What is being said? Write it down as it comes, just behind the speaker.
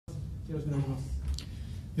よろしくお願いします。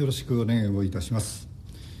よろしくお願いをいたします。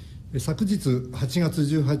昨日8月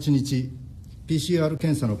18日、PCR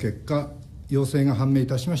検査の結果、陽性が判明い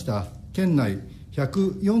たしました県内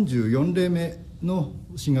144例目の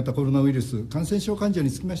新型コロナウイルス感染症患者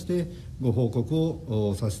につきましてご報告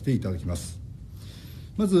をさせていただきます。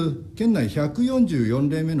まず、県内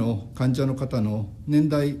144例目の患者の方の年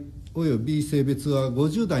代および性別は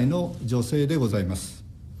50代の女性でございます。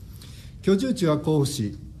居住地は甲府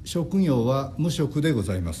市、職業は無職でご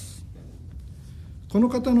ざいます。この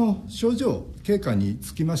方の症状経過に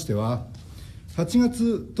つきましては、8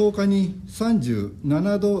月10日に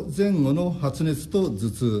37度前後の発熱と頭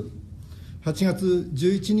痛、8月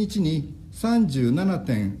11日に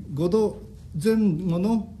 37.5 度前後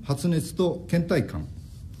の発熱と倦怠感、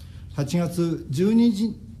8月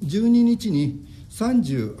12日に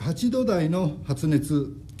38度台の発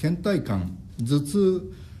熱、倦怠感、頭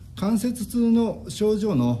痛、関節痛の症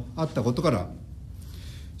状のあったことから、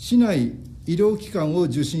市内医療機関を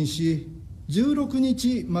受診し、16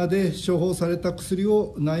日まで処方された薬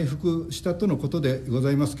を内服したとのことでご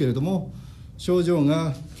ざいますけれども、症状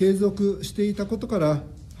が継続していたことから、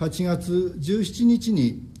8月17日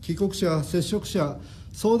に帰国者・接触者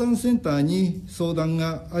相談センターに相談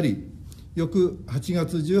があり、翌8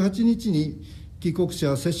月18日に帰国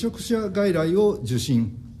者・接触者外来を受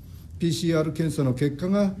診、PCR 検査の結果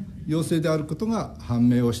が陽性であることが判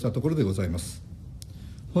明をしたところでございます。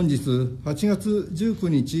本日8月19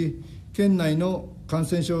日、県内の感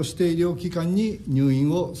染症指定医療機関に入院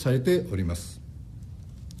をされております。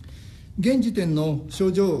現時点の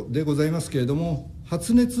症状でございますけれども、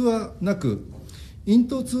発熱はなく、咽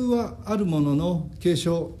頭痛はあるものの軽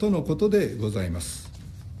症とのことでございます。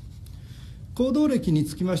行動歴に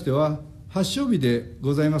つきましては、発症日で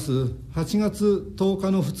ございます8月10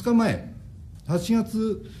日の2日前、8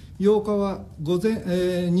月8日は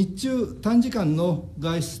日中短時間の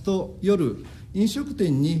外出と夜、飲食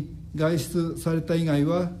店に外出された以外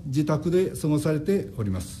は自宅で過ごされており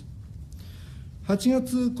ます。8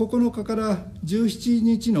月9日から17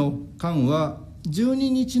日の間は、12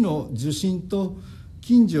日の受診と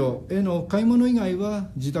近所への買い物以外は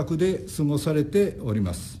自宅で過ごされており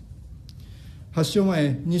ます。発症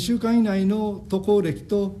前2週間以内の渡航歴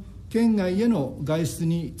と県外への外出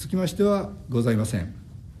につきましてはございません。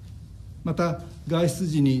また、外出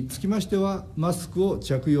時につきましては、マスクを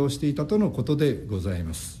着用していたとのことでござい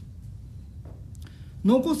ます。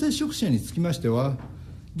濃厚接触者につきましては、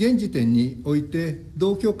現時点において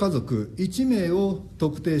同居家族1名を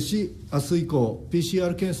特定し、明日以降、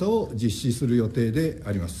PCR 検査を実施する予定で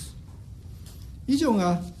あります。以上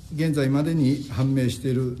が現在までに判明して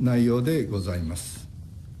いる内容でございます。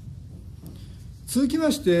続き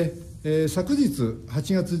まして、昨日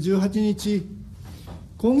8月18日、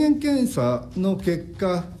抗原検査の結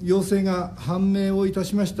果、陽性が判明をいた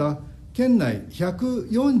しました県内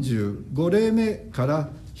145例目から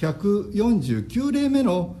149例目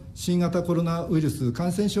の新型コロナウイルス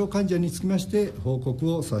感染症患者につきまして報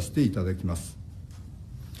告をさせていただきます。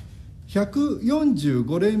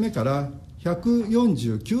145例目から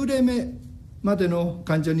149例目までの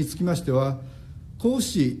患者につきましては、甲府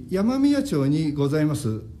市山宮町にございま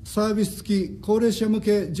すサービス付き高齢者向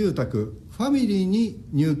け住宅ファミリーに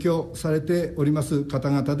入居されております方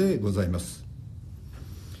々でございます。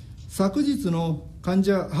昨日の患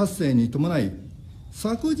者発生に伴い、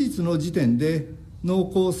昨日の時点で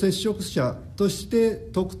濃厚接触者として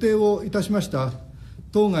特定をいたしました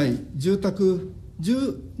当該住宅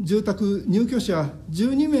入居者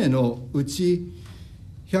12名のうち、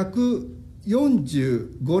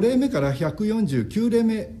145例目から149例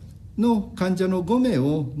目の患者の5名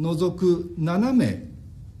を除く7名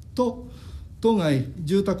と、当該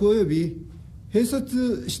住宅および併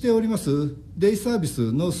設しておりますデイサービ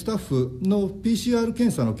スのスタッフの PCR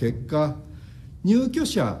検査の結果、入居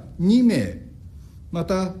者2名、ま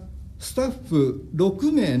たスタッフ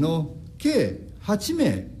6名の計8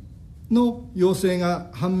名の陽性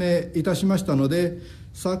が判明いたしましたので、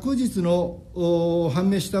昨日の判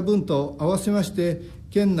明した分と合わせまして、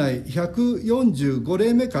県内145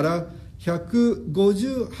例目から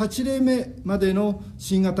158例目までの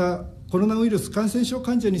新型コロナウイルス感染症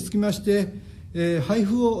患者につきまして、配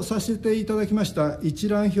布をさせていただきました一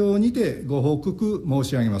覧表にてご報告申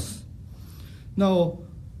し上げます。なお、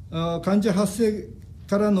患者発生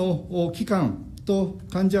からの期間と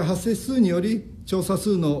患者発生数により、調査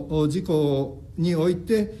数の事項におい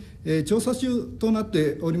て、調査中となっ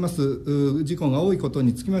ております事項が多いこと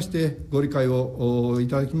につきまして、ご理解をい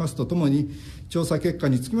ただきますとともに、調査結果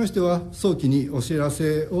につきましては、早期にお知ら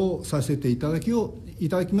せをさせていただき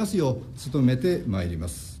ますよう、努めてまいりま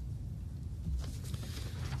す。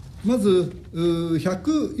まず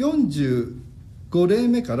145例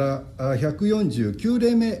目から149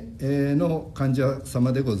例目の患者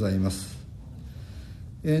様でございます。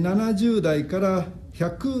70代から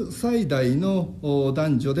100歳代の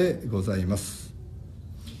男女でございます。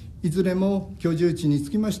いずれも居住地に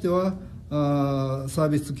つきましては、サー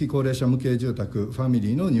ビス付き高齢者無形住宅ファミリ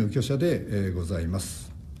ーの入居者でございま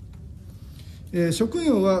す。職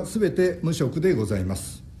業はすべて無職でございま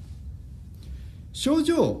す。症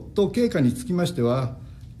状と経過につきましては、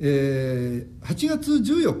8月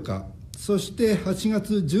14日、そして8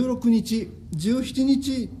月16日、17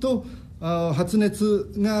日と発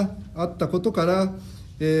熱があったことから、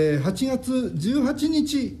8月18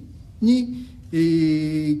日に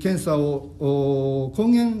検査を、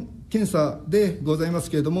抗原検査でございま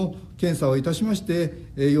すけれども、検査をいたしまして、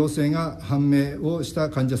陽性が判明をした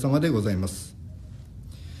患者様でございます。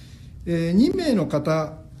2名の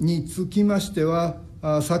方につきましては、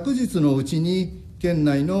昨日のうちに県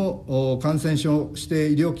内の感染症指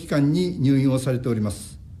定医療機関に入院をされておりま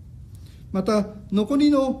す。また、残り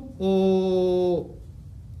の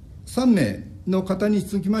3名の方に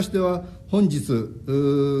つきましては、本日、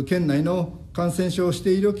県内の感染症指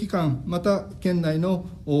定医療機関、また県内の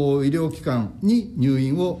医療機関に入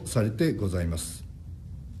院をされてございます。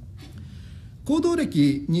行動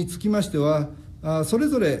歴につきましては、それ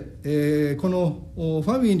ぞれ、このフ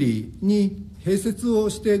ァミリーに併設を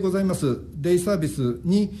してございますデイサービス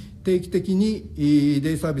に定期的に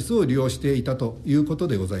デイサービスを利用していたということ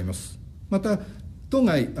でございます。また、当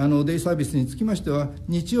該デイサービスにつきましては、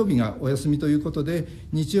日曜日がお休みということで、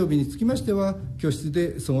日曜日につきましては、居室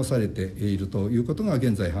で過ごされているということが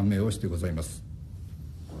現在判明をしてございます。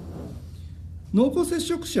濃厚接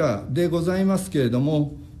触者でございますけれど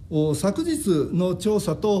も、昨日の調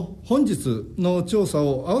査と本日の調査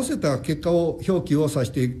を合わせた結果を表記をさ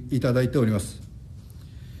せていただいております。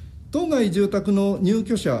当該住宅の入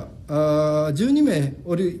居者12名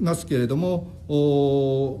おりますけれども、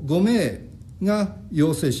5名が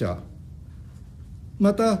陽性者、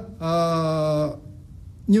また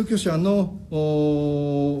入居者の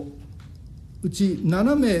うち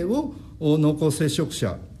7名を濃厚接触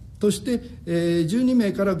者として、12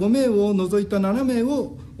名から5名を除いた7名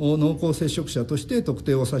を濃厚接触者として特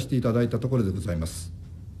定をさせていただいたところでございます。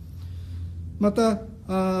また、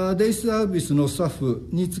デイサービスのスタッフ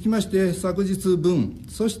につきまして、昨日分、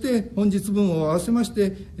そして本日分を合わせまし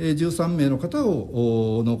て、13名の方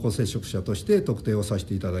を濃厚接触者として特定をさせ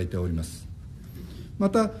ていただいております。ま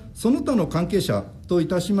た、その他の関係者とい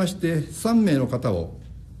たしまして、3名の方を、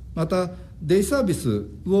また、デイサービス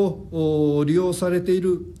を利用されてい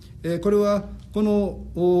る、これはこ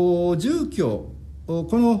の住居、こ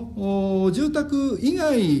の住宅以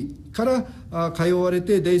外から通われ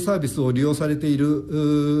てデイサービスを利用されてい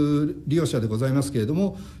る利用者でございますけれど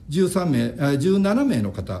も、17名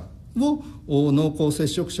の方を濃厚接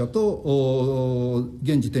触者と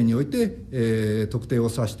現時点において特定を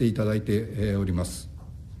させていただいております。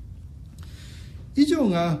以上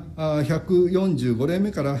が145例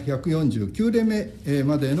目から149例目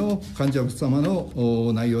までの患者様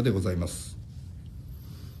の内容でございます。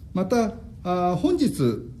また、本日、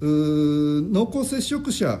濃厚接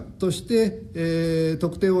触者として、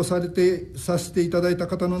特定をさせていただいた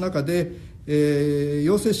方の中で、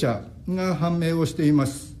陽性者が判明をしていま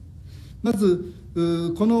す。まず、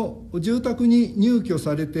この住宅に入居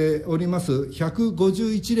されております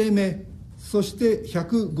151例目、そして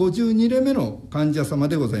152例目の患者様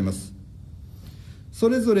でございます。そ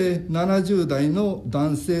れぞれ70代の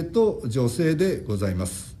男性と女性でございま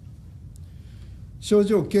す。症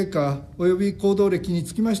状経過および行動歴に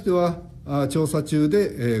つきましては調査中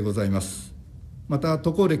でございます。また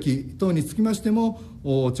渡航歴等につきましても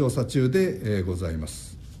調査中でございま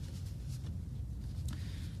す。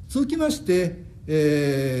続きまして、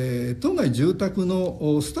当該住宅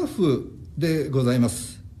のスタッフでございま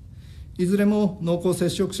す。いずれも濃厚接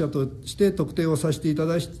触者として特定をさせていた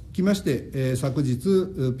だきまして、昨日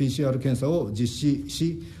PCR 検査を実施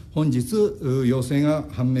し、本日、陽性が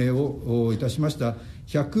判明をいたしました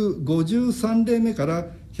153例目から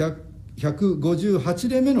158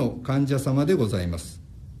例目の患者様でございます。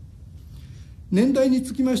年代に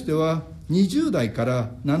つきましては、20代か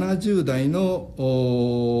ら70代の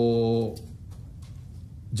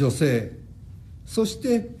女性、そし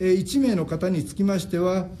て1名の方につきまして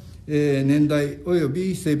は、年代およ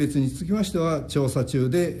び性別につきましては調査中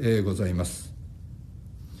でございます。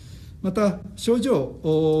また、症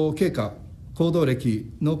状経過、行動歴、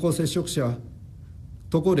濃厚接触者、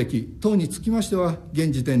渡航歴等につきましては、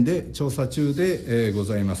現時点で調査中でご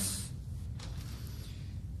ざいます。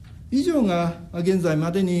以上が現在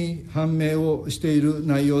までに判明をしている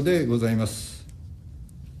内容でございます。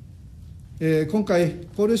今回、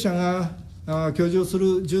高齢者が居住す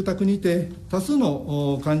る住宅にて、多数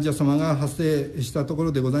の患者様が発生したとこ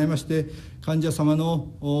ろでございまして、患者様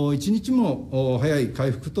の一日も早い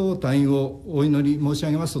回復と退院をお祈り申し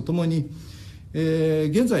上げますとともに、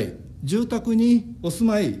現在、住宅に住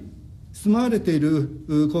まわれてい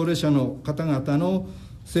る高齢者の方々の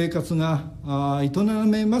生活が営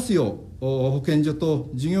めますよう、保健所と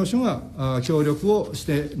事業所が協力をし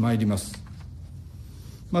てまいります。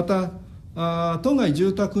また、当該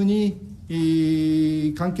住宅に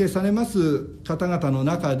関係されます方々の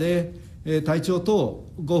中で、体調等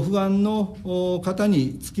ご不安の方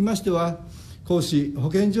につきましては、甲市保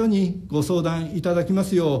健所にご相談いただきま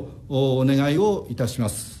すようお願いをいたしま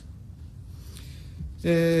す。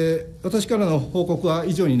私からの報告は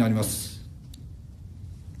以上になります。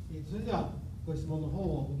それではご質問の方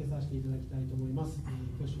を受けさせていただきたいと思います。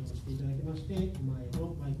挙手をしていただきまして、前の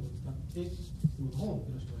マイクを使って質問の方をよ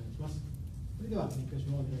ろしくお願いします。それでは挙手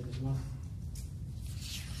をお願いいたします。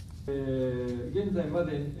現在ま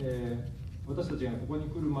で、私たちがここに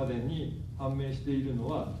来るまでに判明しているの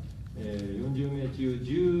は、40名中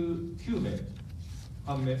19名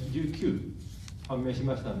19判明し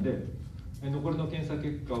ましたので、残りの検査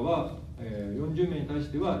結果は、40名に対し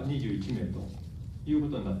ては21名というこ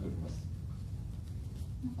とになっております。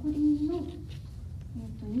残りの、21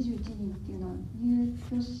人っていうのは入居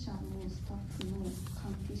者のスタッフの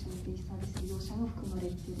関係者のデイサービス利用者が含まれ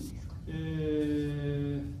ているんですか。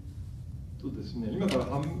ですね、今から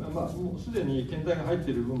もうすでに検体が入って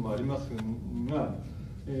いる分もありますが、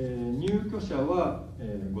入居者は、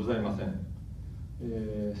ございません。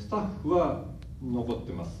スタッフは残っ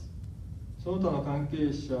てます。その他の関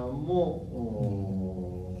係者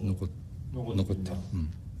も残っています。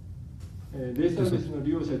デイサービスの利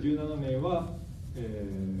用者17名は、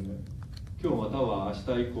今日または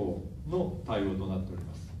明日以降の対応となっており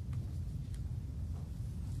ます。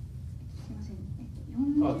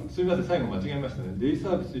すみません、最後間違えましたね。デイ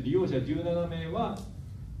サービス利用者17名は、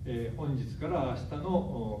本日から明日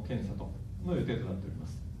の検査の予定となっておりま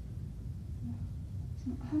す。そ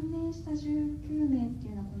の判明した19名って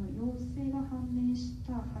いうのは、この陽性が判明し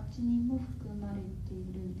た8人も含まれてい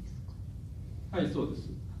るんですか。はい、そうです。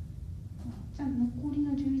じゃあ残り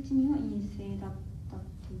の11人は陰性だった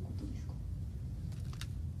ということですか。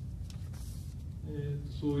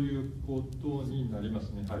そういうことになりま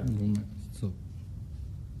すね。はい。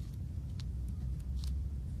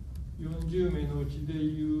40名のうちで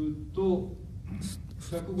いうと、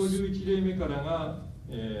151例目からが、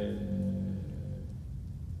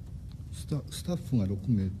スタッフが6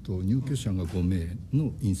名と入居者が5名の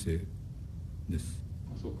陰性です。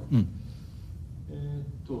そうか。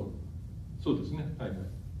そうですね。はいはい。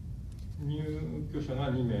入居者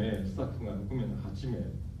が2名、スタッフが6名の8名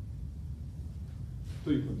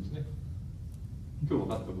ということですね。今日分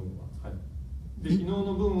かった分は。はい。で、昨日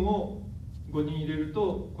の分を5人入れる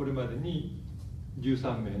と、これまでに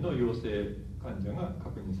13名の陽性患者が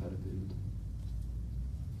確認されている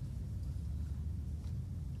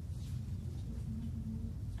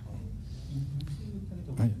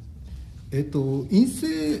と。はい、陰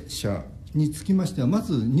性者につきましては、ま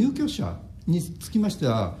ず入居者につきまして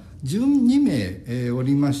は、12名、お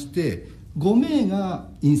りまして、5名が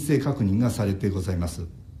陰性確認がされてございます。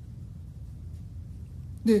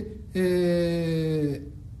で、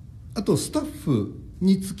あとスタッフ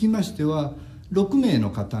につきましては、6名の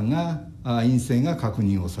方が陰性が確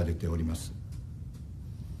認をされております。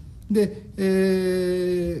で、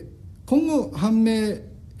今後判明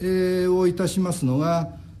をいたしますの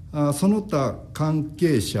が、その他関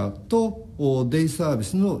係者とデイサービ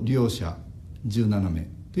スの利用者17名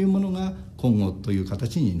というものが今後という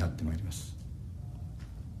形になってまいります。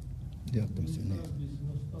であってますよね。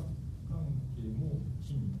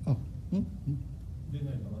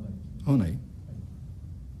合わない？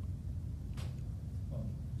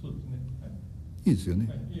そうですね。はい。いいですよね。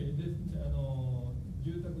はい、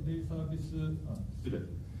住宅デイサービス、失礼。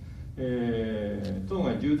当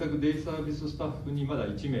該住宅デイサービススタッフにまだ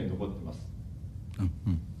1名残ってます。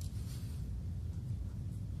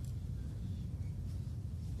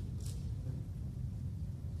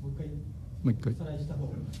もう一回。おさらいした方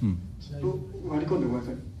が。割り込んでごめんな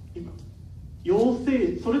さい。今。陽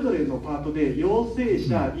性、それぞれのパートで陽性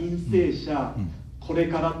者、陰性者、これ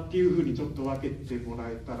からっていうふうにちょっと分けても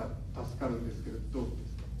らえたら助かるんですけど、どうで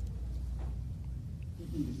すか。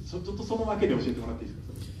いいです。ちょっとその分けで教えてもらっていいです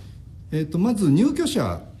か。まず入居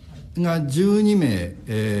者が12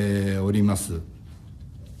名、おります。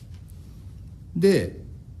で、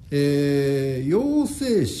陽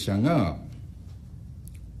性者が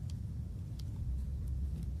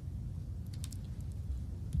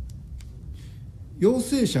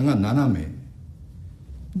7名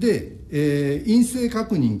で、陰性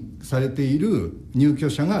確認されている入居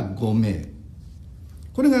者が5名、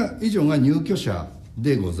これが以上が入居者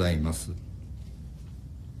でございます。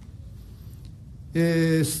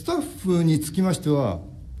スタッフにつきましては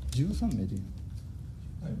13名でいい、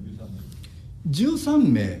はい、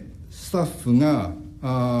13名スタッフが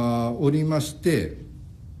おりまして、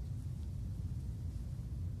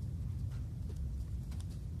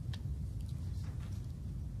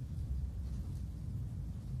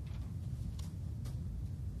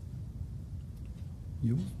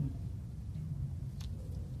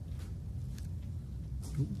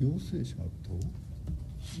陽性者が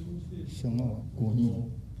5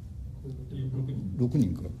人、6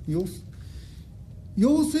人か、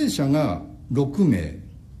陽性者が6名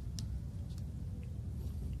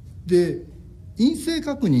で、陰性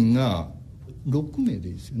確認が6名で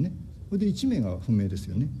いいですよね。これで1名が不明です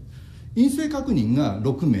よね。陰性確認が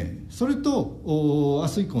6名、それと明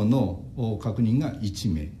日以降の確認が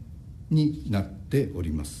1名になってお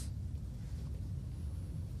ります。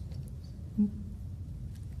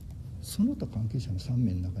その他関係者の3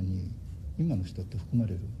名の中に今の人って含ま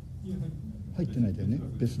れる？入ってないだよね、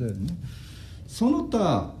別だよね。その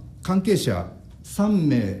他関係者3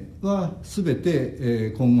名はすべ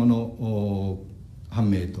て今後の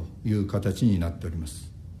判明という形になっておりま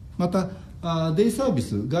す。またデイサービ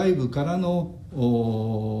ス外部からの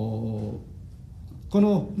こ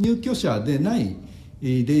の入居者でない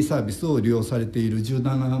デイサービスを利用されている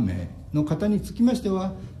17名の方につきまして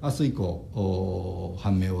は明日以降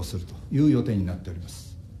判明をするという予定になっておりま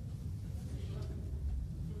す。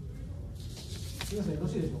皆さんよろ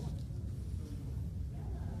しいでしょうか。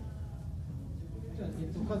じゃあ、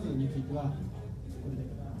数についてはこれで、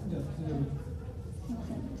じゃあ次に。すみま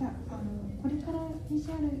せん。じゃあ、これから PCR が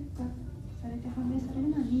されて判明される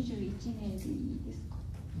のは21名でいいですか。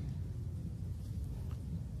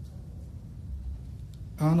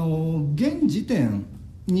現時点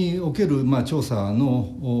における調査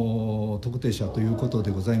の特定者ということ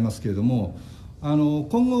でございますけれども、今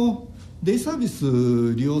後デイサービ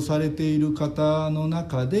ス利用されている方の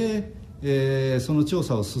中で、その調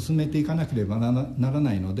査を進めていかなければなら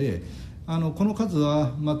ないので、この数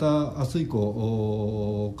はまた明日以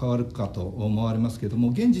降変わるかと思われますけれど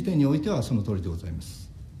も、現時点においてはその通りでございま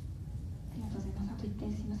す。ありがとうございます。あと1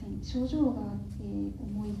点すみません。症状が、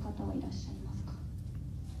重い方はいらっしゃいますか。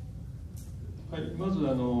はい、まず昨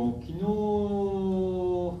日、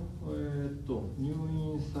入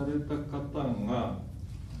院された方が、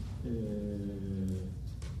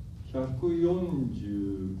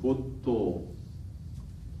145と、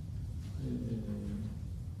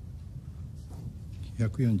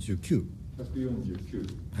149、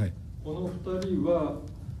はい、この2人は、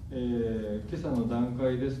今朝の段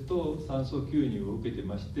階ですと酸素吸入を受けて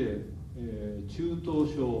まして、中等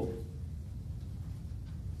症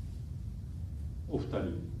お二人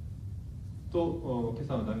と今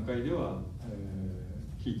朝の段階では、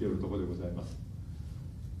聞いているところでございます。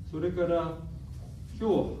それから今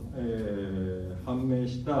日、判明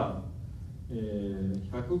した、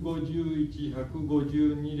151、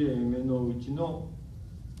152例目のうちの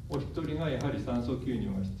お一人がやはり酸素吸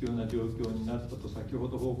入が必要な状況になったと先ほ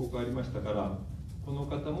ど報告ありましたから、この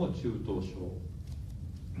方も中等症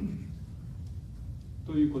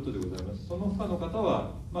ということでございます。その他の方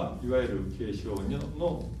は、いわゆる軽症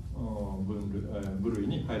の部類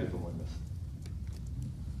に入ると思います。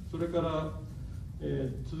それから、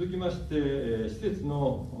続きまして、施設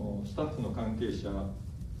のスタッフの関係者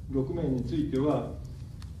6名については、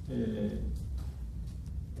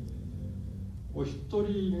お一人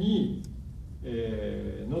に、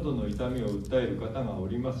喉の痛みを訴える方がお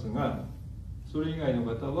りますが、それ以外の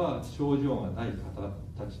方は症状がない方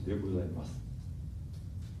たちでございます。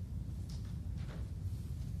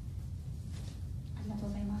ありがとう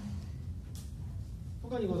ございます。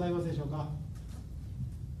他にございますでしょうか。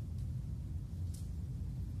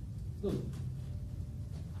どうぞ。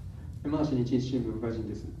山梨日日新聞部外人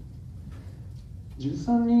です。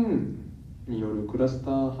13人によるクラスタ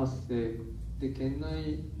ー発生で、県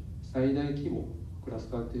内最大規模クラス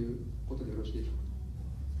ターということでよろしいでしょ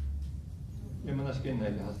うか。山梨県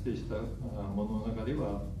内で発生したものの中で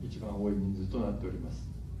は一番多い人数となっております。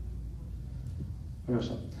わかりまし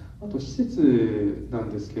た。あと施設なん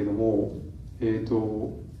ですけれども、左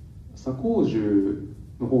高樹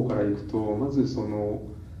の方からいくと、まずその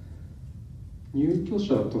入居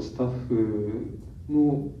者とスタッフ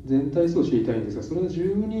の全体数を知りたいんですが、それは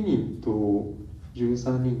12人と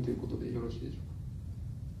13人ということでよろしいでしょ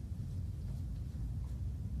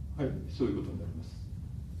うか。はい、そういうことになります。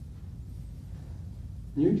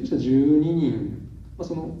入居者12人、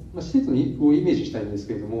施設をイメージしたいんです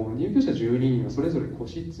けれども、入居者12人はそれぞれ個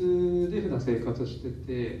室で普段生活して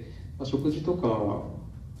て、食事とか、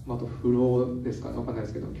あと風呂ですかね、分かんないで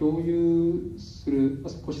すけど、共有する、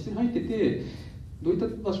個室に入ってて、どういった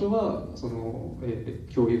場所は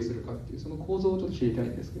共有するかっていう、その構造をちょっと知りたい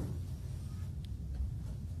んですけど。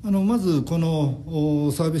まずこの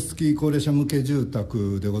サービス付き高齢者向け住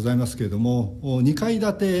宅でございますけれども、2階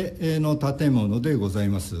建ての建物でござい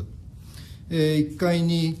ます。1階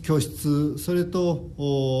に居室、それと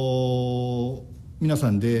皆さ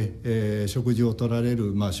んで食事をとられ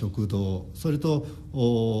る食堂、それと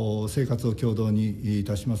生活を共同にい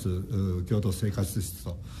たします共同生活室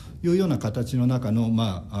というような形の中の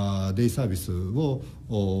デイサービスを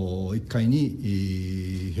1階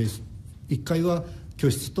に1階は居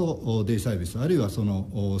室とデイサービス、あるいはそ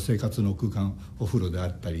の生活の空間、お風呂であ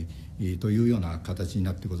ったりというような形に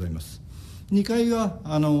なってございます。2階は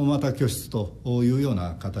また居室というよう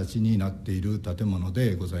な形になっている建物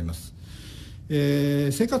でございます。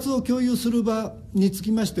生活を共有する場につ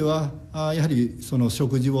きましては、やはりその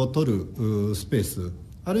食事をとるスペース、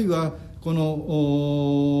あるいはこ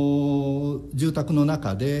の住宅の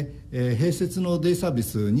中で併設のデイサービ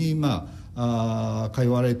スに通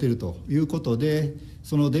われているということで、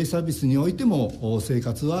そのデイサービスにおいても生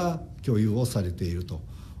活は共有をされていると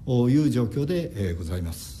いう状況でござい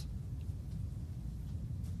ます。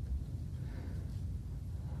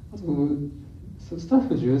スタッ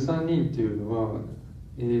フ13人っていうのは、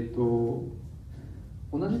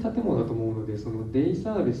同じ建物だと思うので、そのデイ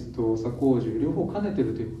サービスと作工住両方兼ねて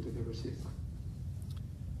るということでよろしいですか。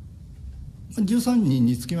13人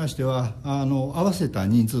につきましては合わせた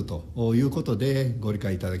人数ということでご理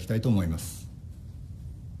解いただきたいと思います。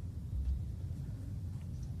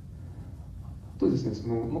あとですね、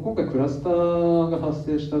今回クラスターが発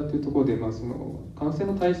生したというところで、その感染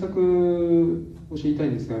の対策を知りたい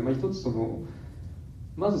んですが、一つ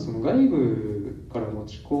まず外部から持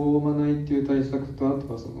ち込まないという対策と、あ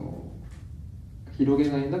とは広げ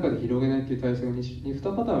ない、中で広げないという対策に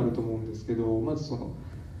2パターンあると思うんですけど、まず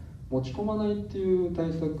持ち込まないっていう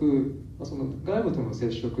対策、外部との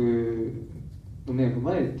接触の面を踏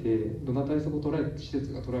まえて、どんな対策を施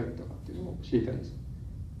設が捉えたかっていうのを知りたいです。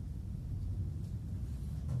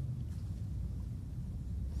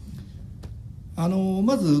ま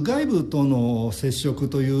ず外部との接触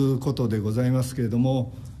ということでございますけれど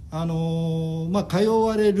も、通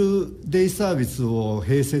われるデイサービスを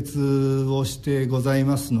併設をしてござい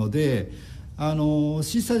ますので、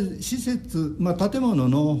施設、建物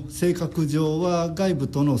の性格上は外部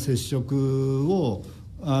との接触を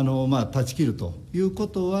断ち切るというこ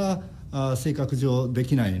とは性格上で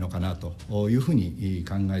きないのかなというふうに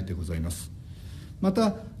考えてございます。ま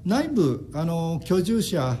た内部居住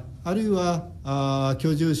者あるいは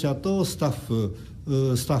居住者とスタ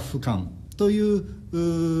ッフ間とい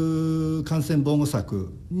う感染防護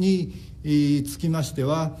策につきまして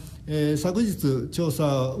は、昨日調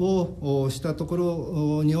査をしたとこ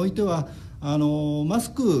ろにおいてはマ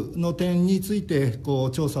スクの点について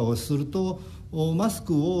調査をすると、マス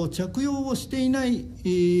クを着用をしていない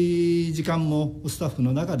時間もスタッフ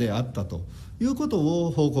の中であったということ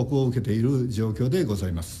を報告を受けている状況でござ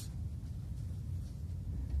います。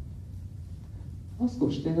マスク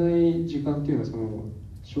をしてない時間っていうのは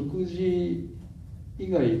食事以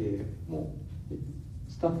外でも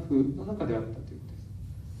スタッフの中であったというこ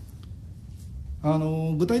とです。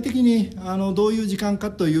具体的にどういう時間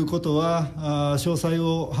かということは詳細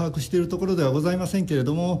を把握しているところではございませんけれ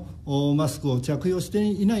ども、マスクを着用して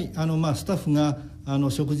いないスタッフが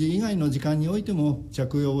食事以外の時間においても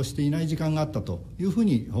着用をしていない時間があったというふう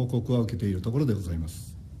に報告を受けているところでございま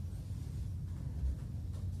す。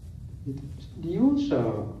利用者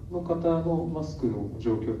の方のマスクの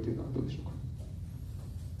状況っていうのはどうでしょうか。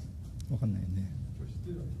分かんないよね。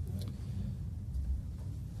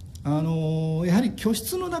やはり居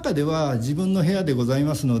室の中では自分の部屋でござい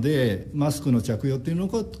ますので、マスクの着用という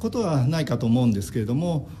ことはないかと思うんですけれど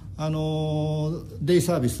も、デイ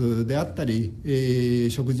サービスであったり、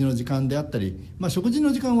食事の時間であったり、食事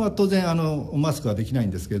の時間は当然マスクはできない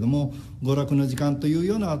んですけれども、娯楽の時間という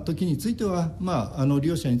ような時については、利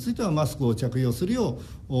用者についてはマスクを着用するよ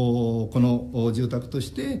うこの住宅と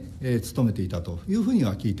して、努めていたというふうに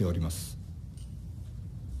は聞いております。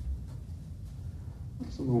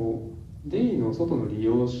デイの外の利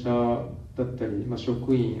用者だったり、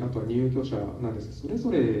職員、あとは入居者なんですが、それ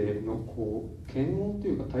ぞれの検温と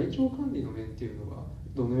いうか体調管理の面っていうのは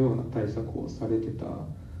どのような対策をされてた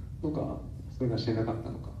のかですか。それがしてなかっ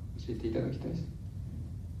たのか教えていただきたいです。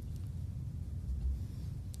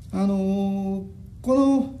こ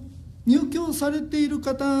の入居されている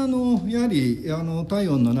方のやはり体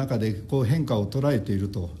温の中で変化を捉えている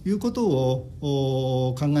ということ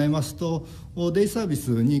を考えますと、デイサービ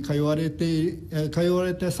スに通われた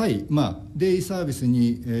際、デイサービス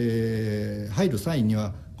に、入る際に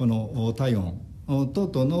はこの体温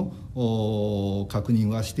等々の確認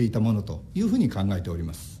はしていたものというふうに考えており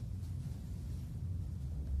ます。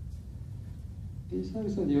デイサー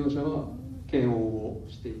ビスの利用者は検温を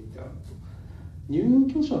していたと。入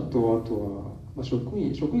居者とあとは、職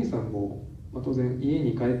員さんも、当然家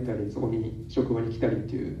に帰ったりそこに職場に来たりっ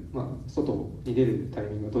ていう、外に出るタイ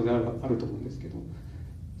ミングが当然あると思うんですけど、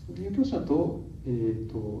入居者と、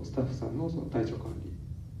スタッフさんのその体調管理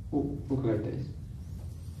を伺いたいです。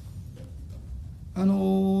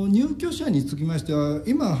入居者につきましては、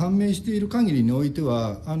今判明している限りにおいて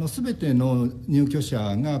は全ての入居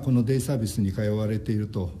者がこのデイサービスに通われている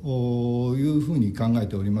というふうに考え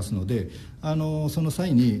ておりますので、その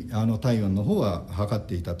際に体温の方は測っ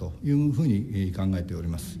ていたというふうに考えており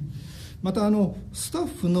ます。またスタッ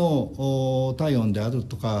フの体温である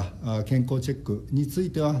とか健康チェックにつ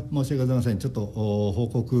いては申し訳ございません。ちょっと報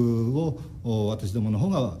告を私どもの方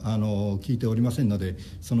が聞いておりませんので、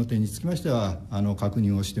その点につきましては確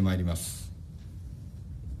認をしてまいります。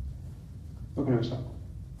わかりました。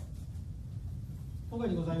他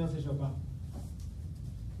にございますでしょうか。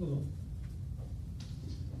どうぞ。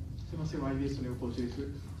すみません、YBS の横内です。すみ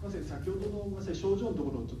ません、先ほどの症状のとこ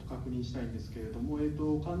ろをちょっと確認したいんですけれども、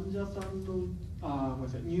患者さんのごめんな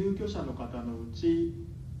さい、入居者の方のうち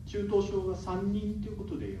中等症が3人というこ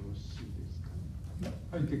とでよろしいですかね。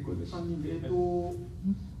はい、結構です。3人で、そ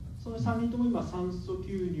の3人とも今酸素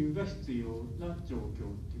吸入が必要な状況とい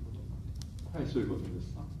うことなんですか。はい、そういうことで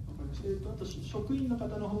す。わかりました。あと職員の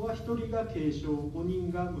方の方は1人が軽症、5人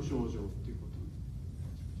が無症状ということ。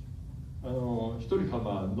1人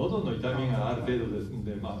は喉の痛みがある程度ですの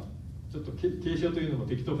で、ちょっと軽症というのも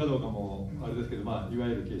適当かどうかもあれですけど、いわゆ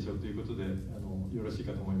る軽症ということでよろしい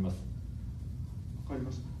かと思います。わかり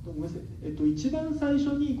ました。ごめんなさい。一番最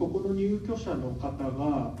初にここの入居者の方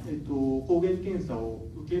が、抗原検査を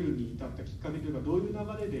受けるに至ったきっかけというか、どういう流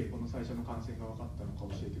れでこの最初の感染が分かったのか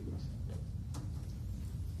教えてください。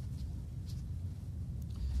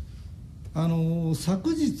昨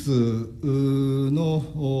日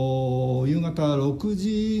の夕方6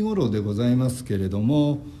時ごろでございますけれど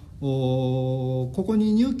も、ここ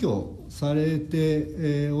に入居され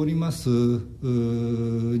ております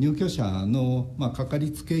入居者のかか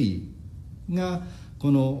りつけ医がこ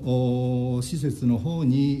の施設の方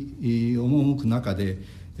に赴く中で、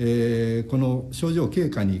この症状経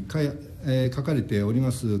過に書かれており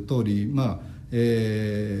ます通り、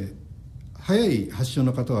早い発症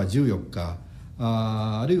の方は14日、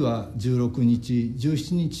あるいは16日、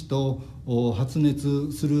17日と発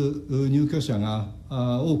熱する入居者が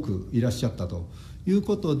多くいらっしゃったという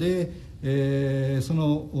ことで、そ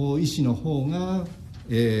の医師の方が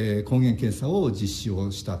抗原検査を実施を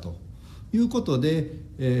したということで、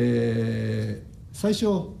最初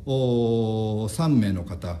3名の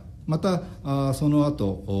方、またその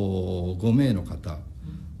後5名の方、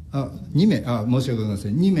2名、申し訳ございませ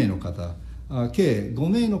ん、2名の方、計5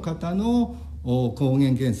名の方の抗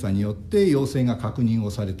原検査によって陽性が確認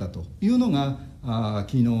をされたというのが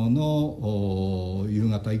昨日の夕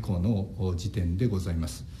方以降の時点でございま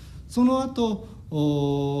す。その後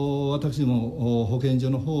私ども保健所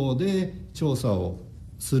の方で調査を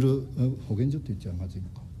する、保健所って言っちゃまずいの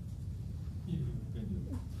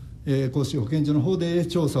か、公式保健所の方で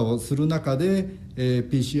調査をする中で、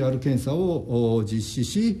PCR 検査を実施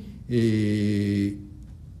し、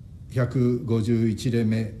151例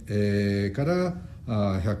目、から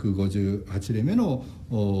158例目の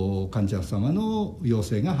患者様の陽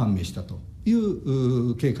性が判明したとい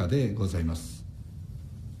う経過でございます。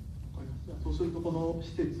そうするとこの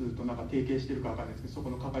施設と提携しているか分からないですけど、そこ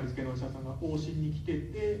のかかりつけのお医者さんが往診に来て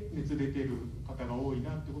て熱出てる方が多い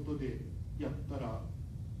なってことでやったら、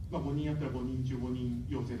5人やったら5人中5人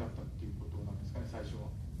陽性だったっていうことなんですかね、最初は。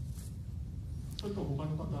それとも他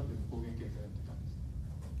の方で抗原検査やってたんですか。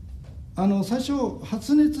最初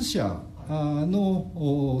発熱者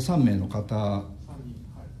の3名の方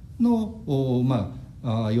の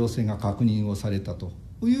陽性が確認をされたと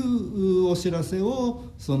いうお知らせを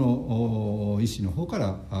その医師の方か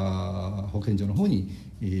ら保健所の方に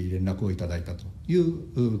連絡をいただいたとい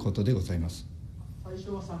うことでございます。最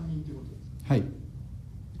初は3人ということですか。はい。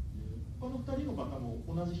他の2人の方も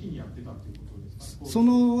同じ日にやってたということですか。そ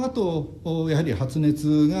の後やはり発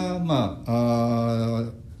熱が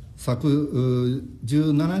昨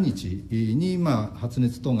17日に発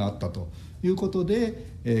熱等があったということで、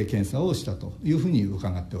検査をしたというふうに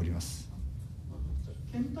伺っております。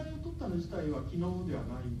検体を取ったの自体は昨日ではない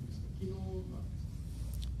んですか？昨日なん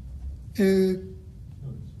ですか？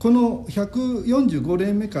この145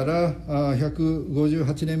例目から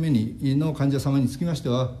158例目の患者様につきまして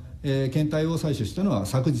は、検体を採取したのは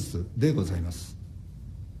昨日でございます。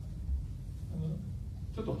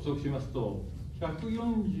ちょっと補足しますと、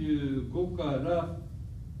145から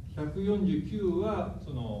149は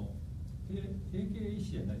その定型医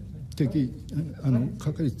師じゃないですね。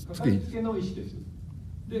かかりつけの医師です。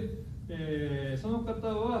で、その方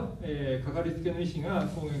は、かかりつけの医師が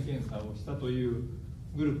抗原検査をしたという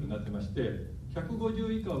グループになってまして、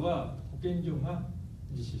150以下は保健所が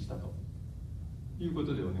実施したというこ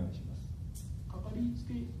とでお願いします。かかりつ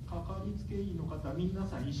け医の方、皆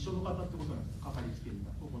さん一緒の方ってことなんですか？かかりつけ医の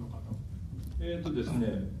この方は。です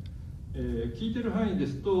ね、聞いてる範囲で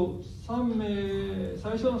すと3名、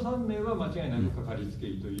最初の3名は間違いなくかかりつけ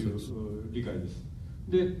医という理解です。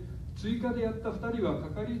で、追加でやった2人はか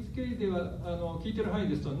かりつけ医では聞いてる範囲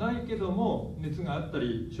ですとないけども熱があった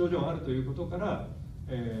り症状があるということから、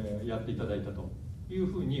やっていただいたという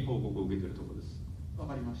ふうに報告を受けているところです。わ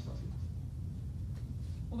かりました。すみま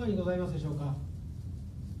せん。他にございますでしょうか。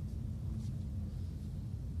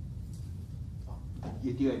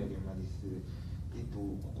家被害の現場です。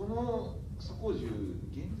ここの左工住、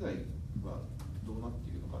現在はどうなって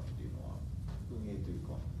いるのかっていうのは、運営という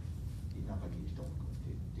か、中にいる人も含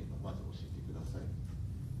めてっていうのをまず教えてください。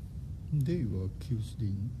では、休止でい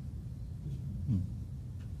いの？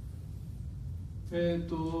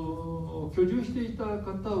居住していた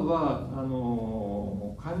方は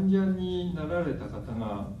患者になられた方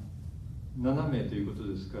が7名ということ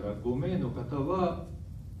ですから、5名の方は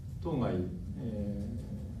当該、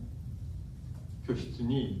居室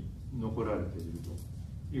に残られていると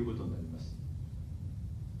いうことになります。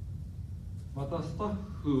またスタッ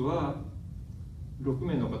フは6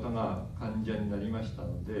名の方が患者になりました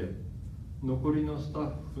ので、残りのスタ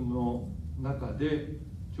ッフの中で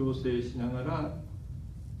調整しながら、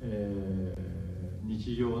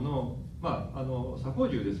日常の左工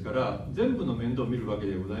住ですから全部の面倒を見るわけ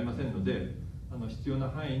ではございませんので、必要な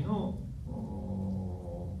範囲の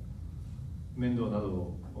面倒な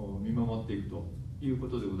どを見守っていくというこ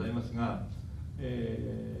とでございますが、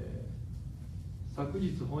昨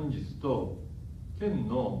日本日と県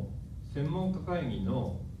の専門家会議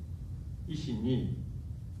の医師に、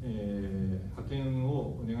派遣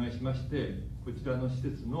をお願いしまして、こちらの施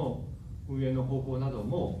設の運営の方法など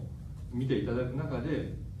も見ていただく中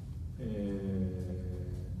で、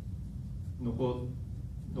残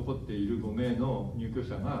っている5名の入居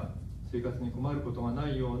者が生活に困ることがな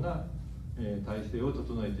いような、体制を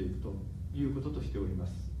整えていくということとしておりま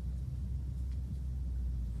す。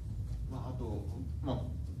あと、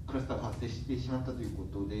クラスターが発生してしまったというこ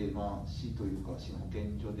とで、市というか市の保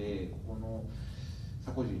健所でここの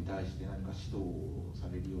左工住に対して何か指導さ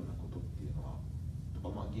れるようなことっていうのはと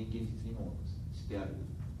か、現実にもしてあるも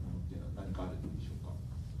のっていうのは何かあるんでしょうか。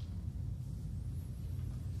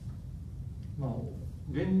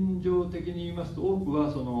現状的に言いますと、多く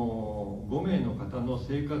はその5名の方の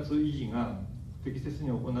生活維持が適切に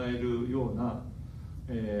行えるような、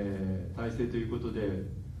体制ということで、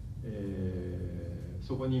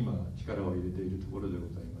そこに今力を入れているところでござ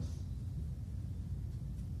います。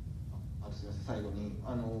すみません、最後に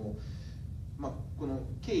この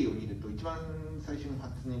経緯を見ると、一番最初に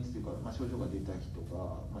発熱というか、症状が出た人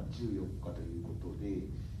が、14日ということで、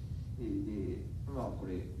こ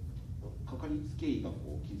れかかりつけ医が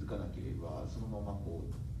気づかなければそのまま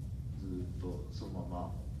ずっとそのま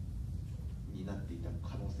まになっていた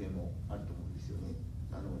可能性もあると思うんですよね。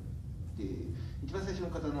で、一番最初の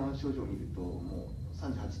方の症状を見ると、もう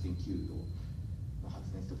 38.9 度の発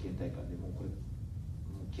熱と倦怠感で、これ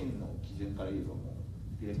県の基準から言えば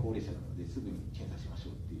高齢者なのですぐに検査しまし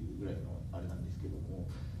ょうっていうぐらいのあれなんですけども、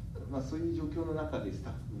そういう状況の中でスタ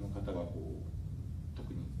ッフの方が特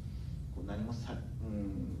に何も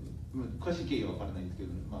詳しい経緯は分からないんですけ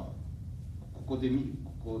ど、ここで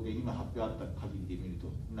今発表あった限りで見ると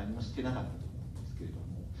何もしてなかったと思うんですけれども、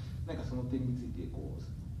その点について施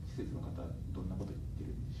設の方どんなこと言って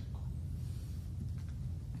るんでしょう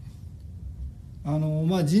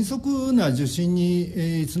か。迅速な受診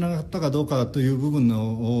につながったかどうかという部分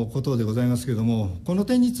のことでございますけれども、この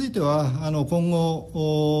点については今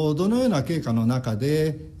後どのような経過の中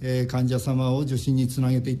で患者様を受診につな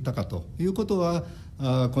げていったかということは、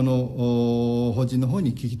この法人の方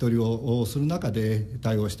に聞き取りをする中で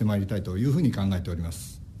対応してまいりたいというふうに考えておりま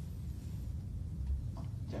す。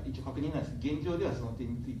じゃあ一応確認なんですけど、現状ではその点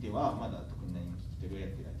についてはまだ特に何も聞き取りは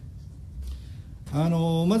やってないです。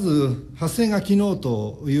まず発生が昨日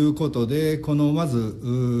ということで、このま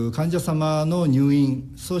ず患者様の入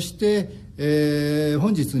院、そして、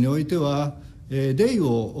本日においては、デイ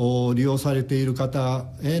を利用されている方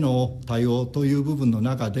への対応という部分の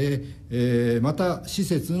中で、また施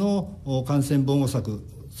設の感染防護策、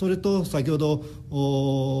それと先ほど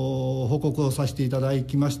報告をさせていただ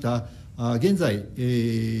きました現在、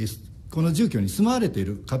この住居に住まわれてい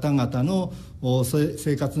る方々の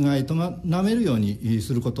生活が営めるように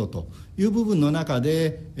することという部分の中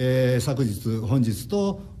で、昨日本日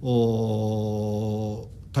と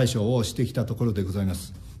対処をしてきたところでございま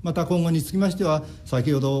す。また今後につきましては、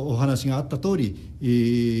先ほどお話があったとお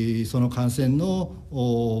り、その感染の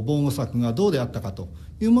防護策がどうであったかと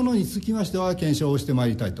いうものにつきましては、検証をしてまい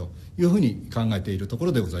りたいというふうに考えているとこ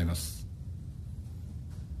ろでございます。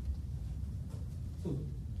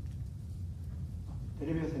テ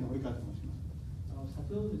レビ朝日の及川と申します。先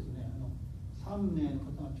ほどですね、3名の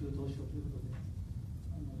方が中等症ということで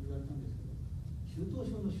言われたんですけど、中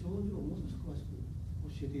等症の症状をもう少し詳しく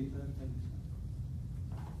教えていただきたいんですが。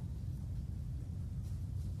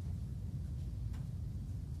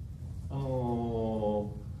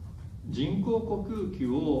人工呼吸器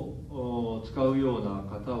を使うような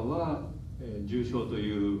方は、重症と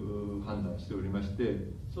いう判断をしておりまして、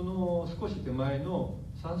その少し手前の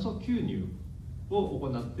酸素吸入を行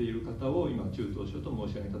っている方を今中等症と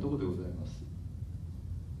申し上げたところでございます。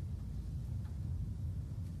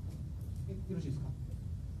よろしいですか。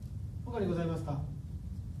他にございますか。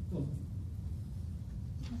どうぞ。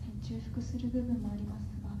すみません、重複する部分もあります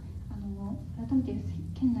が、改めて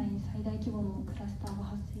県内に最大規模のクラスターが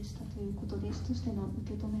発生したということで、市としての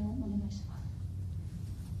受け止めをお願いします。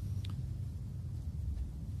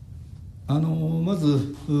ま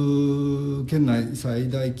ず県内最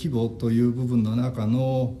大規模という部分の中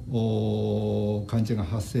の患者が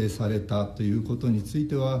発生されたということについ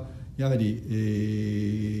ては、やは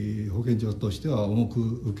り、保健所としては重く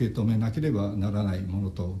受け止めなければならないも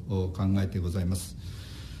のと考えてございます。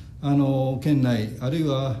県内あるい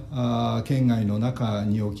は県外の中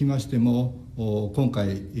におきましても、今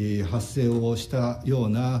回発生をしたよう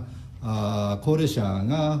な高齢者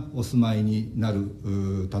がお住まいになる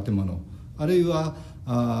建物、あるいは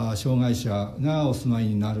障害者がお住まい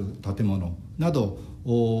になる建物など、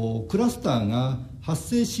クラスターが発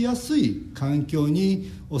生しやすい環境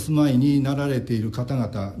にお住まいになられている方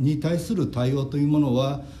々に対する対応というもの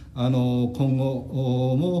は、今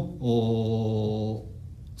後も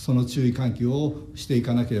その注意喚起をしてい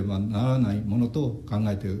かなければならないものと考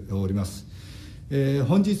えております。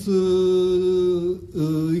本日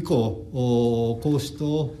以降、甲府市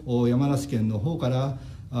と山梨県の方から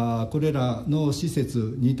これらの施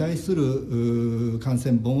設に対する感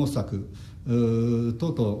染防護策等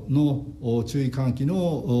々の注意喚起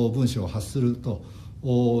の文書を発すると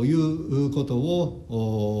いうこと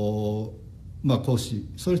を、甲府市、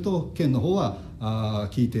それと県の方は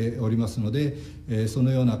聞いておりますので、そ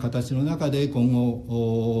のような形の中で今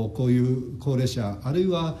後、こういう高齢者、あるい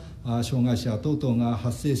は障害者等々が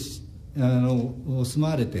発生し住ま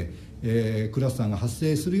われて、クラスターが発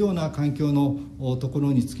生するような環境のとこ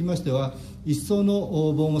ろにつきましては、一層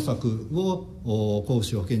の防護策を甲府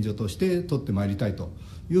市保健所として取ってまいりたいと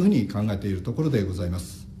いうふうに考えているところでございま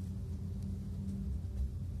す。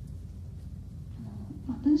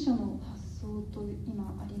文書の発送と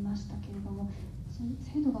今ありましたけれども、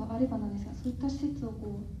制度があればなんですが、そういった施設を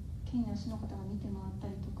県や市の方が見て回った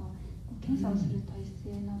りとか、検査をする体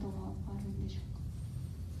制などはあるんでしょうか。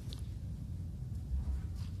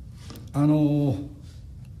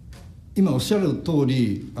今おっしゃる通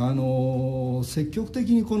り、積極的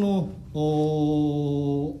に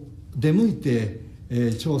出向いて、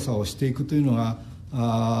調査をしていくというのが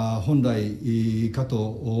本来かと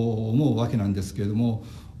思うわけなんですけれども、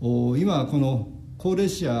今この高齢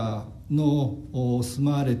者の住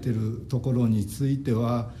まわれているところについて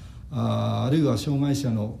は、あるいは障害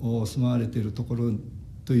者の住まわれているところ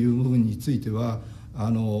という部分については、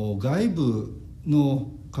外部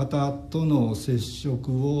の方との接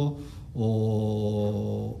触を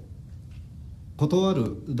断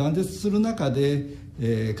る、断絶する中で、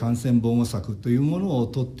感染防護策というものを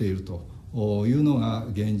取っているというのが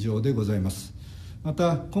現状でございます。ま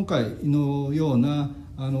た今回のような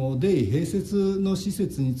デイ併設の施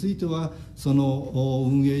設については、その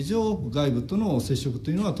運営上外部との接触と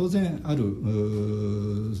いうのは当然ある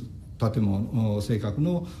建物、正確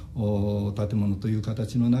の建物という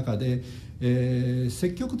形の中で、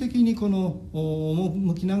積極的にこの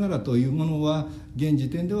赴きながらというものは現時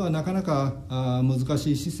点ではなかなか難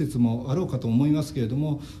しい施設もあろうかと思いますけれど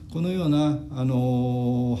も、このような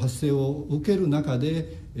発生を受ける中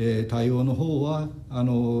で、対応の方は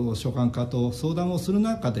所管課と相談をする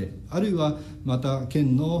中で、あるいはまた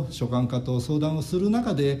県の所管課と相談をする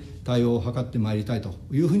中で対応を図ってまいりたいと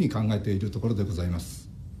いうふうに考えているところでございます。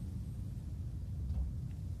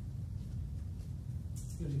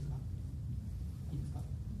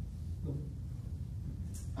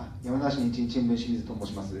山梨日日新聞清水と申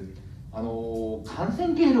します。感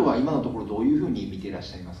染経路は今のところどういうふうに見ていらっ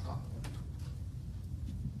しゃいますか。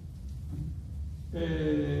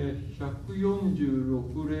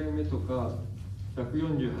146例目とか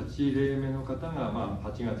148例目の方が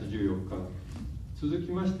8月14日、続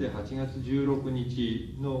きまして8月16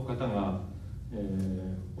日の方が、お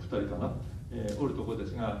二人かな、おるところで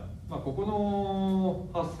すが、ここの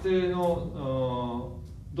発生の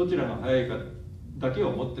どちらが早いかだけ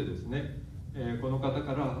をもってですね、この方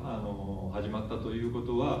から始まったというこ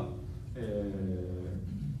とは、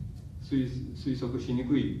推測しに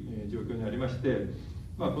くい状況にありまして、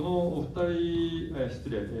このお二人、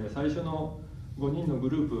最初の5人のグ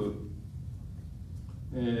ループ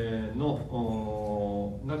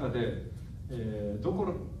の中で、どこ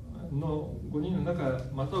の5人の中、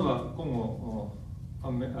または今後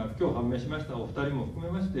今日判明しましたお二人も含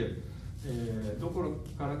めまして、どこ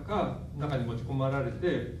からか中に持ち込まれ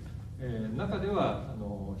て、中では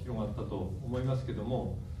広がったと思いますけど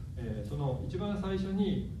も、その一番最初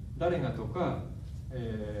に誰がとか、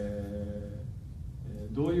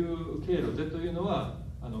どういう経路でというのは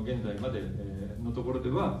現在までのところ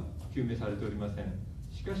では究明されておりません。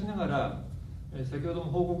しかしながら、先ほど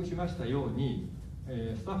も報告しましたように、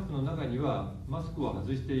スタッフの中にはマスクを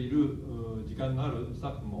外している時間のあるスタ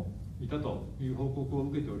ッフもいたという報告を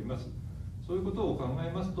受けております。そういうことを考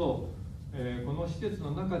えますと、この施設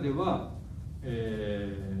の中では、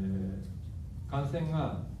感染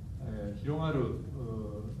が広がる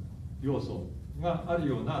要素がある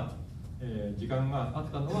ような時間があっ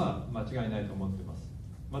たのは間違いないと思っています。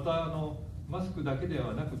またマスクだけで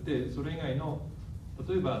はなくて、それ以外の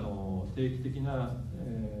例えば定期的な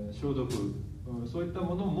消毒、そういった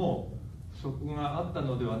ものも不足があった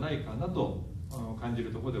のではないかなと感じ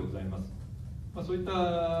るところでございます。そういっ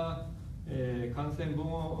た感染防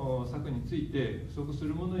護策について不足す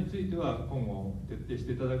るものについては今後徹底し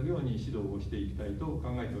ていただくように指導をしていきたいと考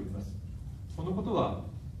えております。このことは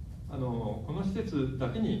この施設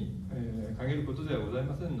だけに限ることではござい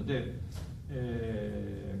ませんので、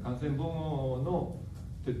感染防護の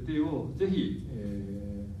徹底をぜひ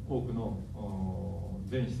多くの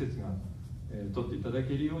全施設が取っていただ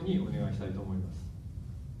けるようにお願いしたいと思います。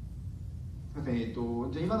じゃあ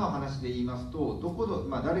今の話で言いますと、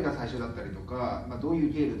誰が最初だったりとか、どうい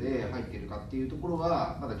う経路で入っているかっていうところ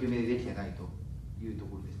はまだ究明できてないというと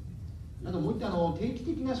ころですね。あともう一点、定期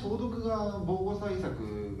的な消毒が防護対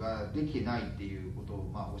策ができてないっていうこと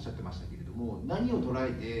をおっしゃってましたけれども、何を捉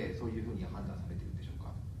えてそういうふうに判断されているんでしょう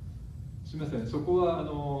か。すみません、そこは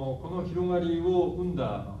この広がりを生ん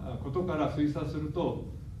だことから推察する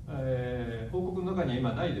と、報告の中には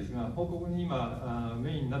今ないですが、報告に今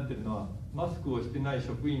メインになっているのはマスクをしてない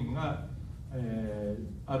職員が、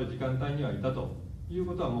ある時間帯にはいたという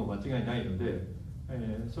ことはもう間違いないので、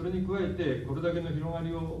それに加えてこれだけの広が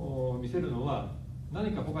りを見せるのは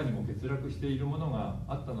何か他にも欠落しているものが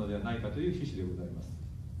あったのではないかという趣旨でございます。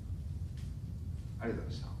ありがとう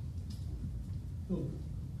ございまし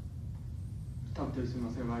た。担当すみ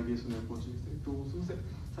ません、YBS の横地です。すみません、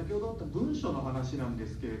先ほどあった文書の話なんで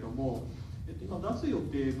すけれども、今出す予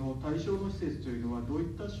定の対象の施設というのはどう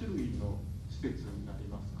いった種類の施設になり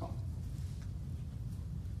ますか。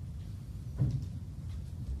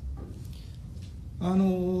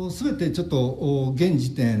すべてちょっと現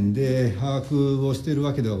時点で把握をしている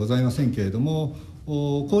わけではございませんけれども、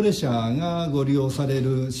高齢者がご利用され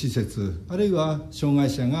る施設、あるいは障害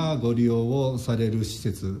者がご利用をされる施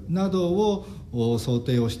設などを想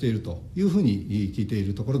定をしているというふうに聞いてい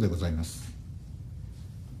るところでございます。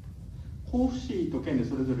甲府市と県で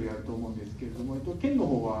それぞれやると思うんですけれども、県の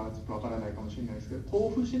方はちょっとわからないかもしれないですけど、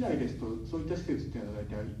甲府市内ですとそういった施設っていうのは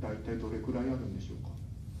大体どれくらいあるんでしょうか。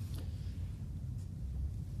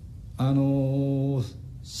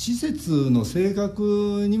施設の性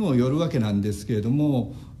格にもよるわけなんですけれど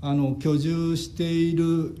も、居住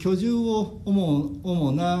を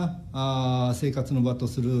主な生活の場と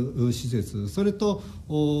する施設、それと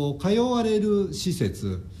通われる施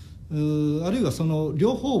設、あるいはその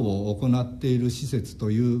両方を行っている施設と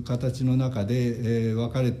いう形の中で、分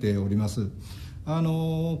かれております。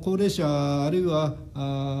高齢者あるいは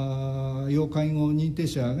要介護認定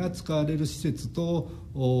者が使われる施設と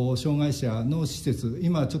障害者の施設、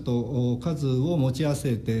今ちょっと数を持ち合わ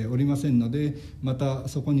せておりませんので、また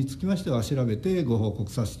そこにつきましては調べてご報告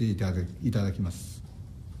させていただきます。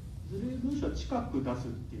いずれ文書は近く出す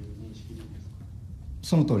っていう認識でいいですか。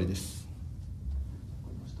その通りです。わ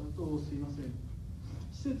かりました。あとすいません、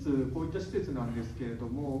こういった施設なんですけれど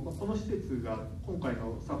も、この施設が今回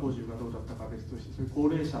の作法中がどうだったか別として、そういう高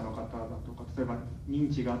齢者の方だとか、例えば認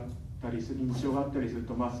知があったりする、認知症があったりする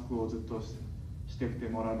とマスクをずっとして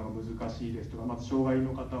もらうのが難しいですとか、まず障害あ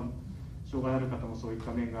る方もそういっ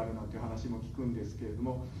た面があるなんていう話も聞くんですけれど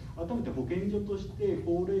も、改めて保健所として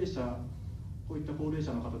こういった高齢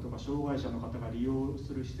者の方とか障害者の方が利用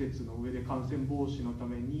する施設の上で感染防止のた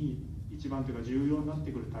めに一番というか重要になっ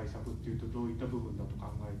てくる対策っていうとどういった部分だと考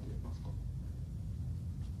えていますか。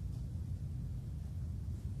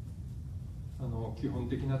基本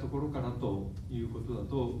的なところからということだ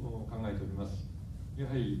と考えております。や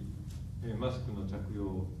はりマスクの着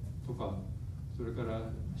用とか、それか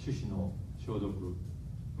ら手指の消毒、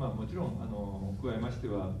もちろん加えまして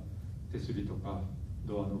は手すりとか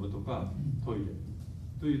ドアノブとかトイレ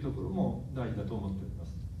というところも大事だと思っておりま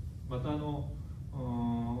す。また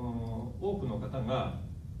多くの方が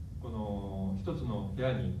この一つの部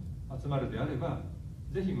屋に集まるであれば、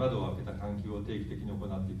ぜひ窓を開けた換気を定期的に行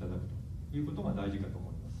っていただくということが大事かと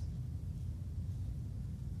思います。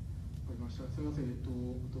わかりました。すみません、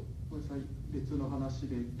ごめんなさい、別の話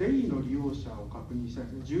でデイの利用者を確認したい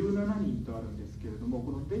んですね。17人とあるんですけれども、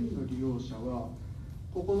このデイの利用者は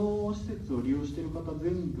ここの施設を利用している方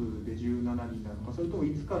全部で17人なのか、それとも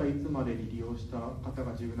いつからいつまでに利用した方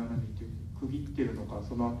が17人という区切っているのか、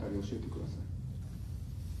そのあたり教えてください。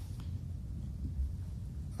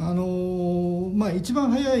一番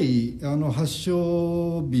早い発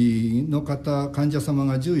症日の患者様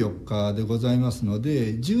が14日でございますの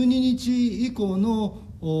で、12日以降の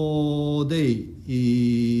デ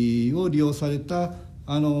イを利用された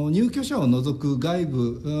入居者を除く外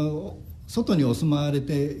部、外にお住まわれ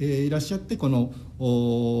ていらっしゃって、この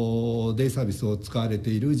デイサービスを使われて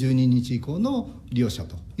いる12日以降の利用者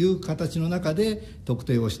という形の中で特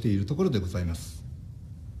定をしているところでございます。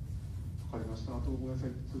わかりました。あとごめんなさ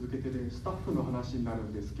い、続けてでスタッフの話になる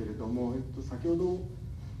んですけれども、先ほど、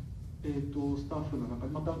スタッフの中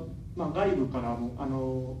でまた、外部から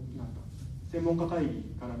も専門家会議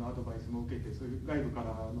からのアドバイスも受けて、そういう外部から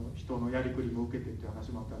の人のやりくりも受けてという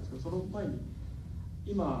話もあったんですけど、その前に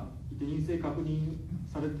今いて陰性確認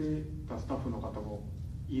されてたスタッフの方も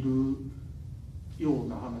いるよう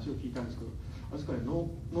な話を聞いたんですけど、確かに濃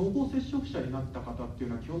厚接触者になった方っていう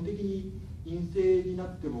のは基本的に陰性にな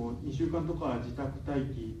っても2週間とか自宅待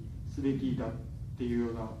機すべきだっていう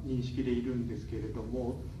ような認識でいるんですけれど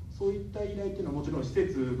も、そういった依頼っていうのはもちろん施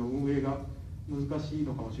設の運営が難しい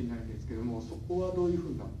のかもしれないんですけども、そこはどういうふう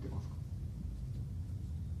になってますか。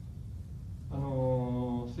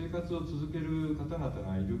生活を続ける方々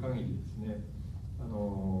がいる限りですね、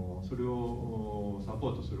それをサポ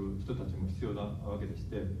ートする人たちも必要なわけでし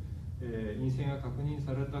て、陰性が確認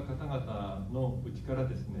された方々のうちから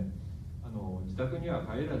ですね、自宅には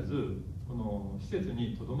帰らず、この施設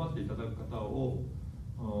に留まっていただく方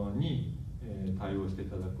に対応してい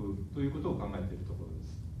ただくということを考えているところで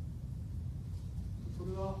す。そ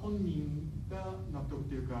れは本人が納得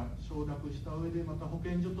というか承諾した上で、また保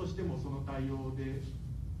健所としてもその対応で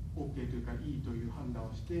OK というかいいという判断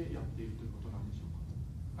をしてやっているということなんでしょう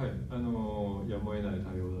か。はい、やむを得ない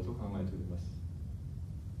対応だと考えております。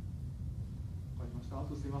わかりました。あ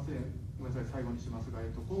とすいません、ごめんなさい、最後にしますが、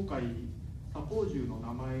今回サポージュの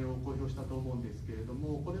名前を公表したと思うんですけれど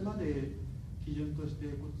も、これまで基準として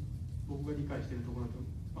僕が理解しているところと、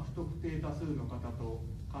不特定多数の方と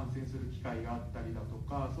感染する機会があったりだと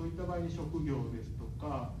か、そういった場合に職業ですと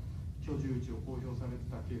か居住地を公表されて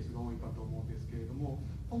たケースが多いかと思うんですけれども、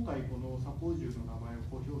今回このサポージュの名前を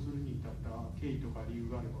公表するに至った経緯とか理由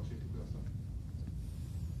があれば教えてください。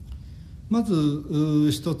まず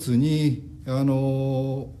一つに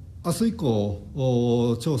明日以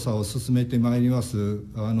降調査を進めてまいります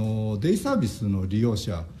デイサービスの利用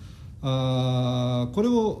者、これ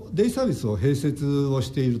をデイサービスを併設をし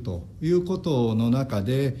ているということの中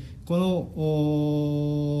で、こ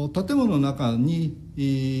の建物の中に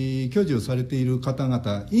居住されている方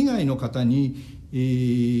々以外の方に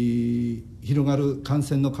広がる感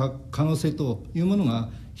染の可能性というものが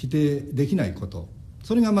否定できないこと、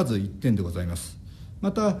それがまず1点でございます。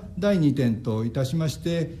また第2点といたしまし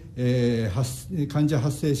て、患者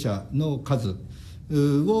発生者の数、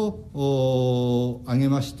を挙げ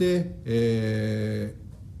まして、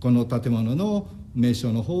この建物の名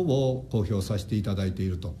称の方を公表させていただいてい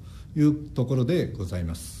るというところでござい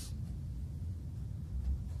ます。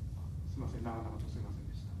すみません、長々とすみません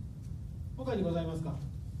でした。他にございますか。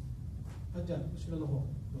じゃあ後ろの方。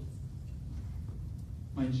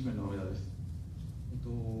毎日面の上田です。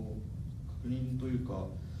確認というか、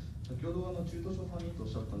先ほど中等症3人とおっ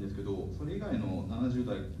しゃったんですけど、それ以外の70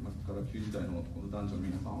代から90代のこの男女の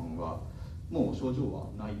皆さんは、もう症状は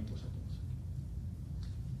ないとおっしゃってまし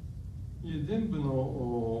た。いえ、全部の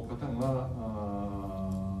方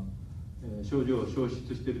が症状を消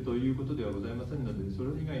失しているということではございませんので、それ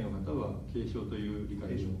以外の方は軽症という理解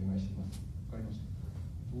をお願いします。わかりました。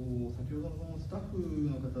先ほどのスタッフ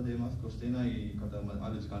の方でマスクをしていない方があ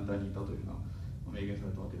る時間帯にいたというような明言さ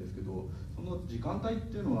れたわけですけど、その時間帯っ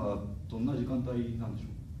ていうのはどんな時間帯なんでしょ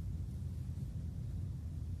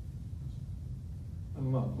う。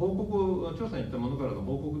報告、調査に行ったものからの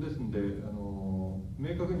報告ですので、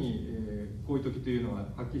明確に、こういう時というのは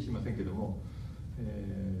はっきりしませんけれども、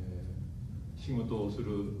仕事をする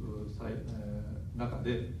中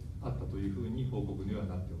であったというふうに報告には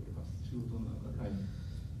なっております。仕事の中で、はい、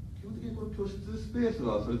基本的にこの居室スペース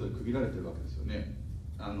はそれぞれ区切られてるわけですよね、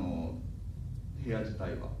部屋自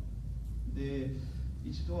体は。で、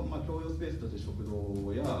一度、共用スペースとして食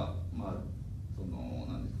堂や、な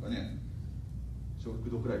んですかね、食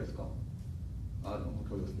堂くらいですか、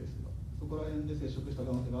共用スペースが、そこら辺で接触した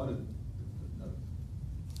可能性がある。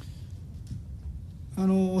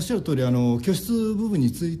おっしゃる通り、居室部分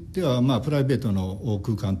については、プライベートの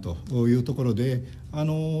空間というところで、デイ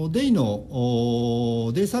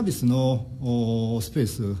サービスのスペー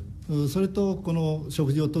ス、それとこの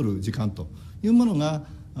食事をとる時間というものが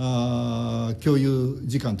共有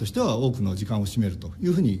時間としては多くの時間を占めるとい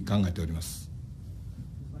うふうに考えております。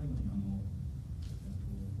最後に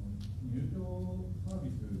入居サービ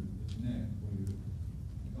スですね、こういうに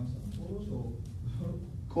関しては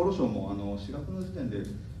厚労省も4月の時点で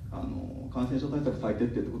感染症対策再徹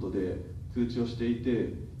底ということで通知をしてい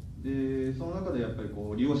て、でその中でやっぱり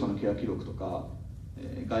利用者のケア記録とか、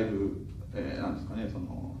外部、なんですかね、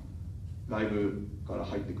外部から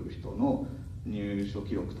入ってくる人の入所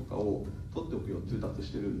記録とかを取っておくよう通達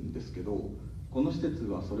してるんですけど、この施設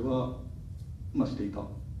はそれは、していた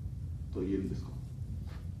と言えるんですか。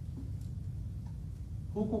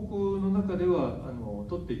報告の中では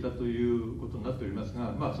取っていたということになっております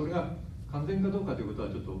が、それが完全かどうかということは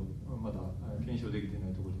ちょっとまだ検証できていな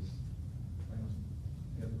いところです。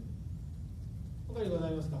他にござ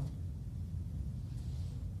いますか。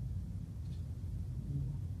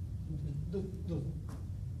どうぞ。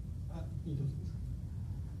いいどうぞ。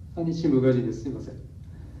3日新聞ガジンです。すみません。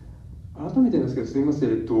改めてなんですけど、すみませ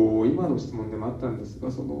ん。今の質問でもあったんです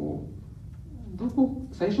が、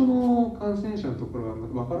最初の感染者のところ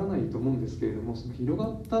はわからないと思うんですけれども、広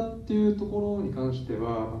がったっていうところに関して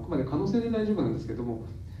は、あくまで可能性で大丈夫なんですけども、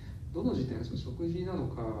どの時点、食事なの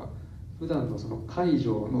か、普段の介助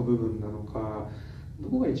の部分なのか、ど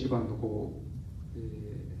こが一番のなんてい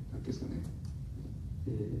うんですかね、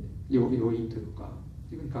要因というか、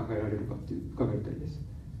というふうに考えられるかっていう伺いたいです。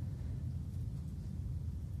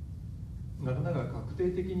なかなか確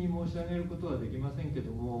定的に申し上げることはできませんけ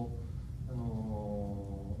ども、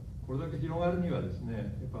これだけ広がるにはですね、や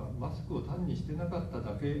っぱマスクを単にしてなかった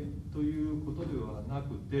だけということではな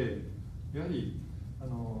くて、やはり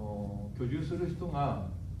居住する人が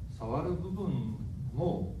触る部分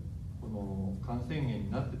もこの感染源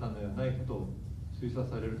になってたのではないかと推察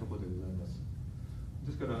されるところでございます。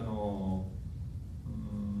ですからこ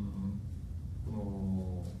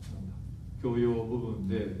の共用部分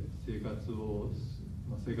で生活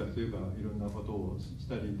というかいろんなことをし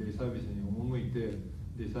たり、デイサービスに赴いて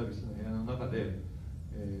デイサービスの部屋の中で、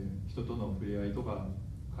人との触れ合いとか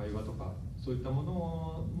会話とかそういったも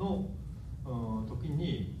のの時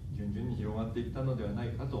に順々に広がっていったのではない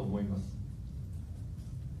かと思います。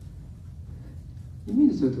イメ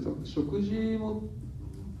ージすると食事も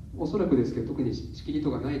おそらくですけど、特に仕切り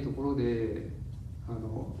とかないところで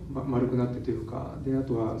丸くなってというかで、あ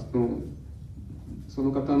とはそ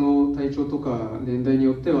の方の体調とか年代に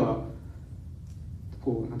よっては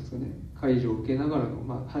なんですかね、介助を受けながら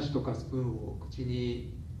の、箸とかスプーンを口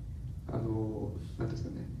になんですか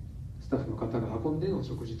ね、スタッフの方が運んでの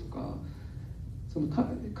食事とか、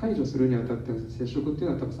介助するにあたっての接触っていう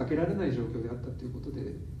のは多分避けられない状況であったということ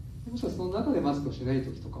で、もしくはその中でマスクをしない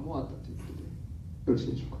時とかもあったということでよろし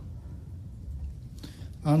いでしょう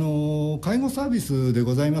か。介護サービスで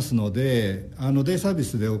ございますので、デイサービ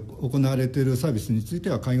スで行われているサービスについ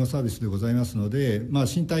ては介護サービスでございますので、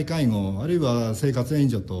身体介護あるいは生活援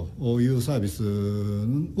助というサービス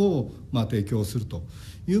を提供すると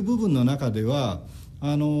いう部分の中では、や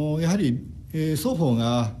はり双方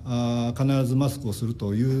が必ずマスクをする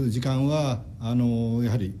という時間は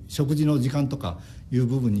やはり食事の時間とかいう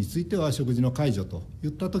部分については食事の介助とい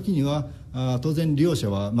った時には当然利用者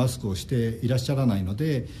はマスクをしていらっしゃらないの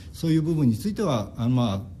で、そういう部分については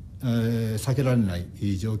避けられな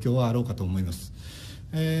い状況はあろうかと思います。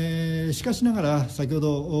しかしながら先ほ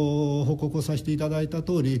ど報告をさせていただいた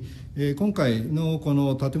通り、今回のこ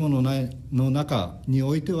の建物の中に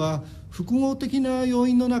おいては複合的な要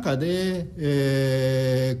因の中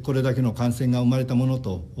で、これだけの感染が生まれたもの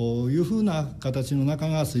というふうな形の中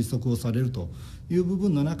が推測をされるという部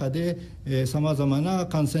分の中で、さまざまな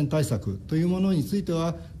感染対策というものについて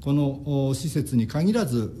はこの施設に限ら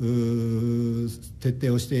ず徹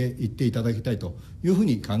底をしていっていただきたいというふう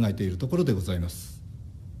に考えているところでございます。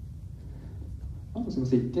あとすみま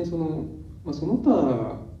せん、一点その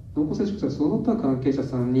他濃厚接触者その他関係者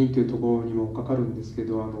3人というところにもかかるんですけ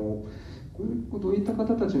ど、どういった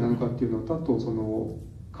方たちなのかっていうのと、あとその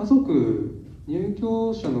家族入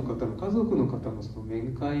居者の方の家族の方のその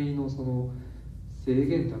面会のその制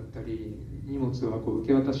限だったり、荷物は受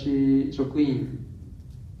け渡し職員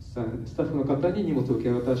さんスタッフの方に荷物を受け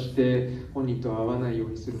渡して本人と会わないよう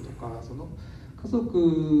にするとか、その家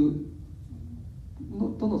族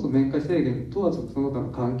との面会制限とはその他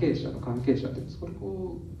の関係者というそれ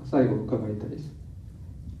を最後伺いたいです。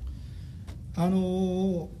家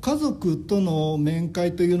族との面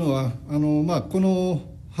会というのはこの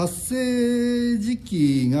発生時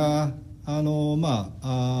期がお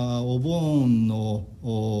盆の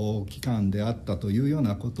期間であったというよう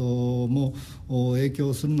なことも影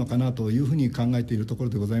響するのかなというふうに考えているところ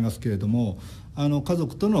でございますけれども、家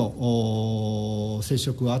族との接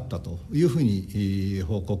触があったというふうに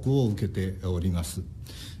報告を受けております。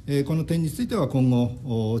この点については今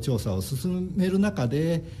後調査を進める中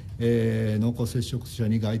で、濃厚接触者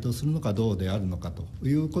に該当するのかどうであるのかと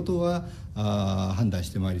いうことは判断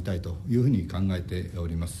してまいりたいというふうに考えてお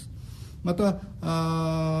ります。また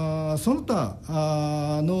その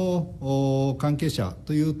他の関係者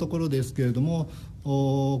というところですけれども、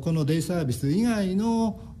このデイサービス以外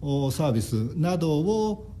のサービスなど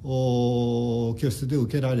を居室で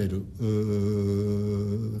受けられる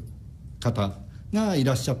方がい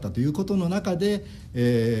らっしゃったということの中で、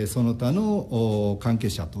その他の関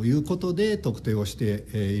係者ということで特定をして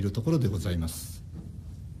いるところでございます。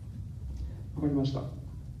わかりました。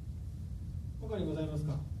他にございます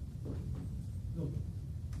か。どうぞ。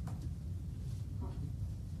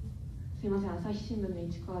すいません、朝日新聞の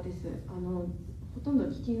市川です。ほとんど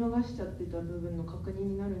聞き逃しちゃってた部分の確認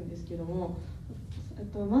になるんですけども、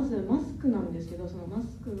まずマスクなんですけど、そのマ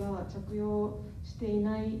スクが着用してい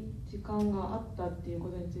ない時間があったっていうこ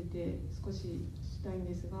とについて少し聞きたいん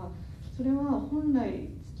ですが、それは本来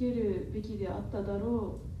つけるべきであっただ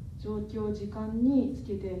ろう状況時間につ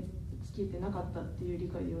けてなかったっていう理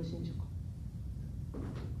解でよろしいんでしょうか。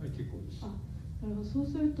はい、結構です。なるほど。そう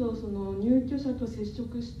するとその入居者と接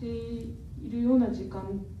触しているような時間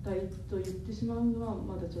帯と言ってしまうのは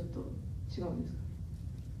まだちょっと違うんですか。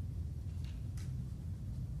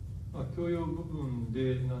共用部分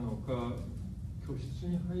でなのか、居室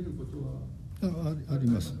に入ることはあり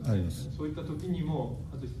ます、あります。そういった時にも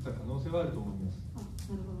外してた可能性はあると思います。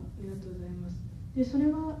なるほど、ありがとうございます。で、それ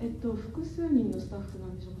は、複数人のスタッフな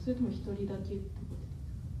んでしょうか、それとも1人だけってことです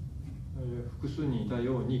か。複数人いた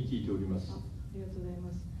ように聞いております。ありがとうございま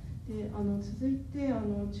す。で、続いて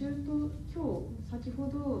今日先ほ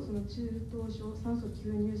どその中等症酸素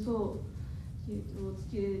吸入装をつ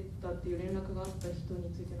けたっていう連絡があった人に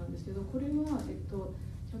ついてなんですけど、これは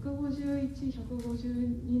151、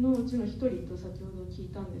152のうちの1人と先ほど聞い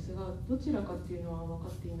たんですが、どちらかっていうのは分か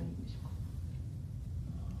っていないんでしょ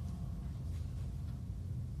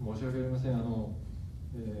うか。申し訳ありません。保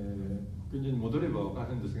健所に戻れば分か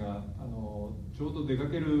るんですが、ちょうど出か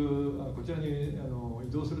けるこちらに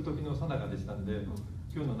移動する時の最中でしたんで、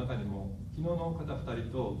今日の中にも昨日の方2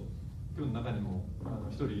人と今日の中にも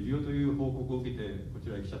1人いるよという報告を受けてこち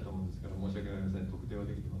らへ来ちゃったものですから、申し訳ありません。特定は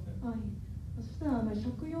できてません。はい。そしたら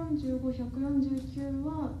145、149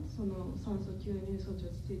はその酸素吸入装置を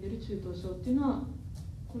つけている中等症っていうのは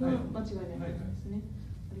これは間違いないですね。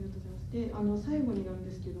ありがとうございます。で、最後になん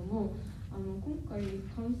ですけども、今回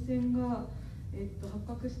感染が、発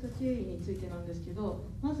覚した経緯についてなんですけど、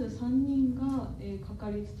まず3人が、かか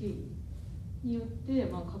りつけ医によって、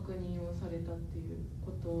確認をされたっていう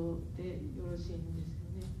ことでよろしいんです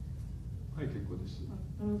よね。はい、結構です。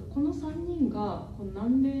なるほど。この3人がこの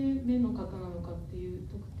何例目の方なのかっていう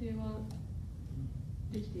特定は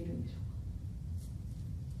できているんでしょうか。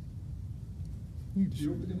記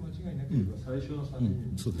録で間違いなければ最初の3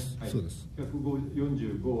人ですね。そうです。はい、そうです。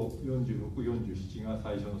145、46、47が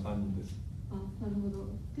最初の3人です。なるほど。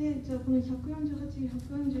で、じゃあこの148、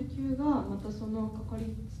149がまたそのかか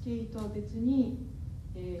りつけ医とは別に、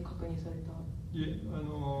確認された。いえ、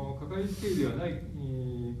かかりつけ医ではない、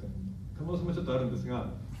可能性もちょっとあるんです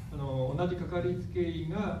が、同じかかりつけ医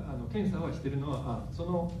が検査はしているのは、そ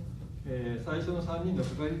の、最初の3人の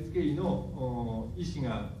かかりつけ医の医師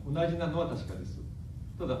が同じなのは確かです。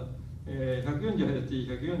ただ、148、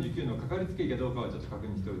149のかかりつけ医かどうかはちょっと確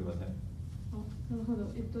認しておりません。なるほ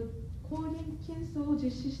ど。抗原検査を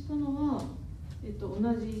実施したのは、同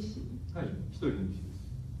じ医師。はい、1人の医師で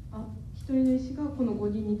す。1人の医師がこの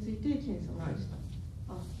5人について検査をした。なる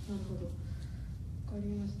ほど。わか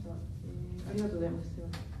りました。ありがとうございます。すみま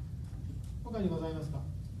せん。他にございますか。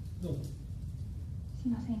どうぞ。す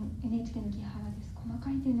みません、NHK の木原です。細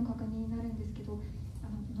かい点の確認になるんですけど、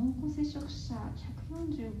濃厚接触者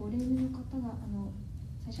145例目の方が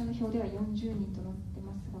最初の表では40人となって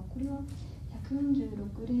ますが、これは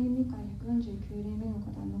146例目から149例目の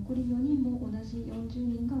方、残り4人も同じ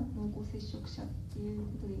40人が濃厚接触者というこ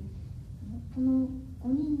とで、この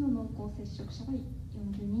5人の濃厚接触者が40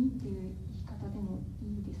人という言い方でも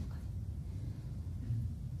いいですかね。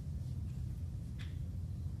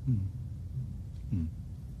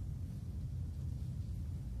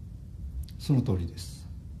その通りです。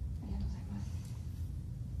ありがとうございます。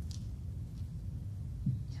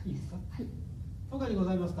いいですか。はい。他にご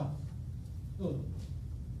ざいますか。どうぞ。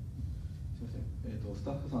すみません。ス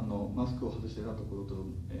タッフさんのマスクを外してたところと、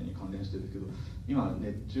に関連してるんですけど、今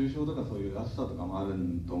熱中症とかそういう暑さとかもある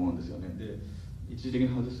と思うんですよね。で、一時的に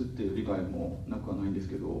外すっていう理解もなくはないんです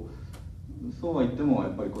けど、そうは言ってもや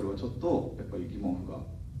っぱりこれはちょっとやっぱり疑問符が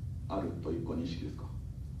あるというご認識ですか。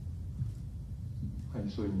はい、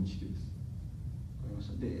そういう認識です。わかりまし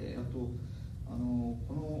た。で、あとこ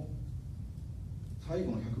の最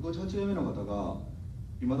後の158例目の方が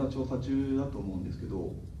未だ調査中だと思うんですけ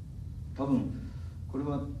ど、多分これ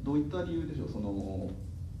はどういった理由でしょう。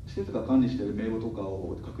施設が管理している名簿とか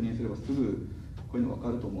を確認すればすぐこういうの分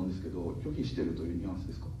かると思うんですけど、拒否しているというニュアンス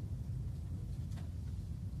ですか。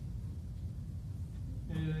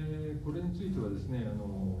これについてはですね、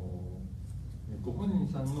ご本人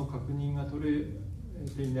さんの確認が取れ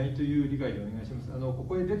ていないという理解でお願いします。こ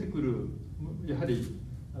こへ出てくるやはり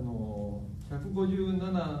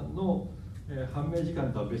157の判明時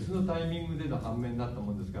間とは別のタイミングでの判明になった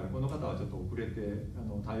ものですから、この方はちょっと遅れて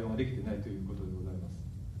対応ができていないということでございます。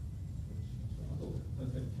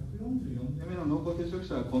144例目の濃厚接触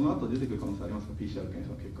者はこの後出てくる可能性ありますか。 PCR 検査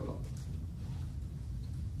の結果が。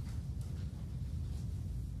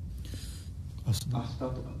明日と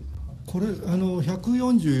かこれ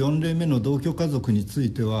144例目の同居家族につ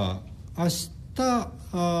いては明日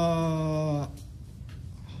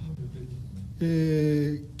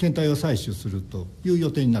検体を採取するという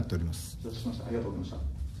予定になっております。承知しました。ありがとうございました。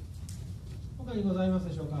他にございます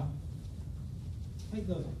でしょうか。はい、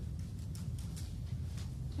どうぞ。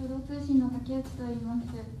共同通信の竹内と言います。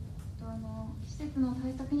施設の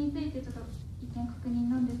対策についてちょっと一点確認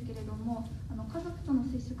なんですけれども、家族との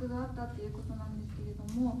接触があったということなんですけれど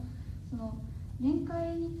も、その面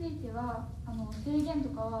会については制限と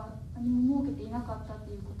かは何も設けていなかった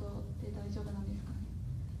ということで大丈夫なんですかね。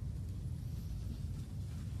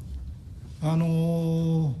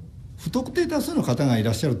不特定多数の方がいら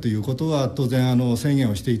っしゃるということは当然宣言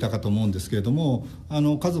をしていたかと思うんですけれども、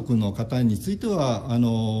家族の方については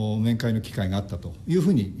面会の機会があったというふ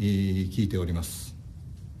うに聞いております。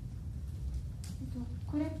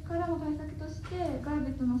これからの対策として外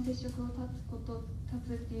部との接触を断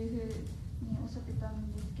つっていうふうにおっしゃってた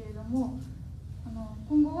んですけれども、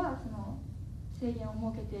今後はその制限を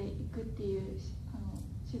設けていくっていう指導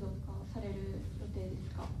とかをされる予定です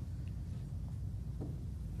か。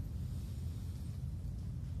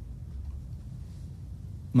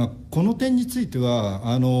この点について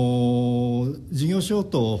は事業所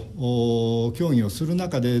と協議をする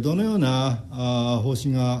中でどのような方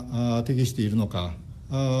針が適しているのか、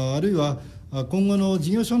あるいは今後の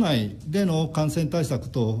事業所内での感染対策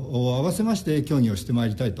と合わせまして協議をしてま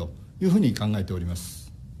いりたいというふうに考えております。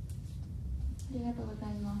ありがとうござ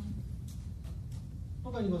います。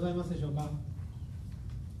他にございますでしょうか。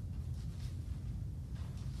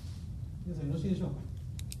皆さんよろしいでしょうか。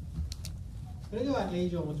それでは以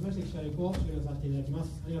上をもちまして記者会見を終了させていただきま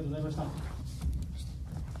す。ありがとうございました。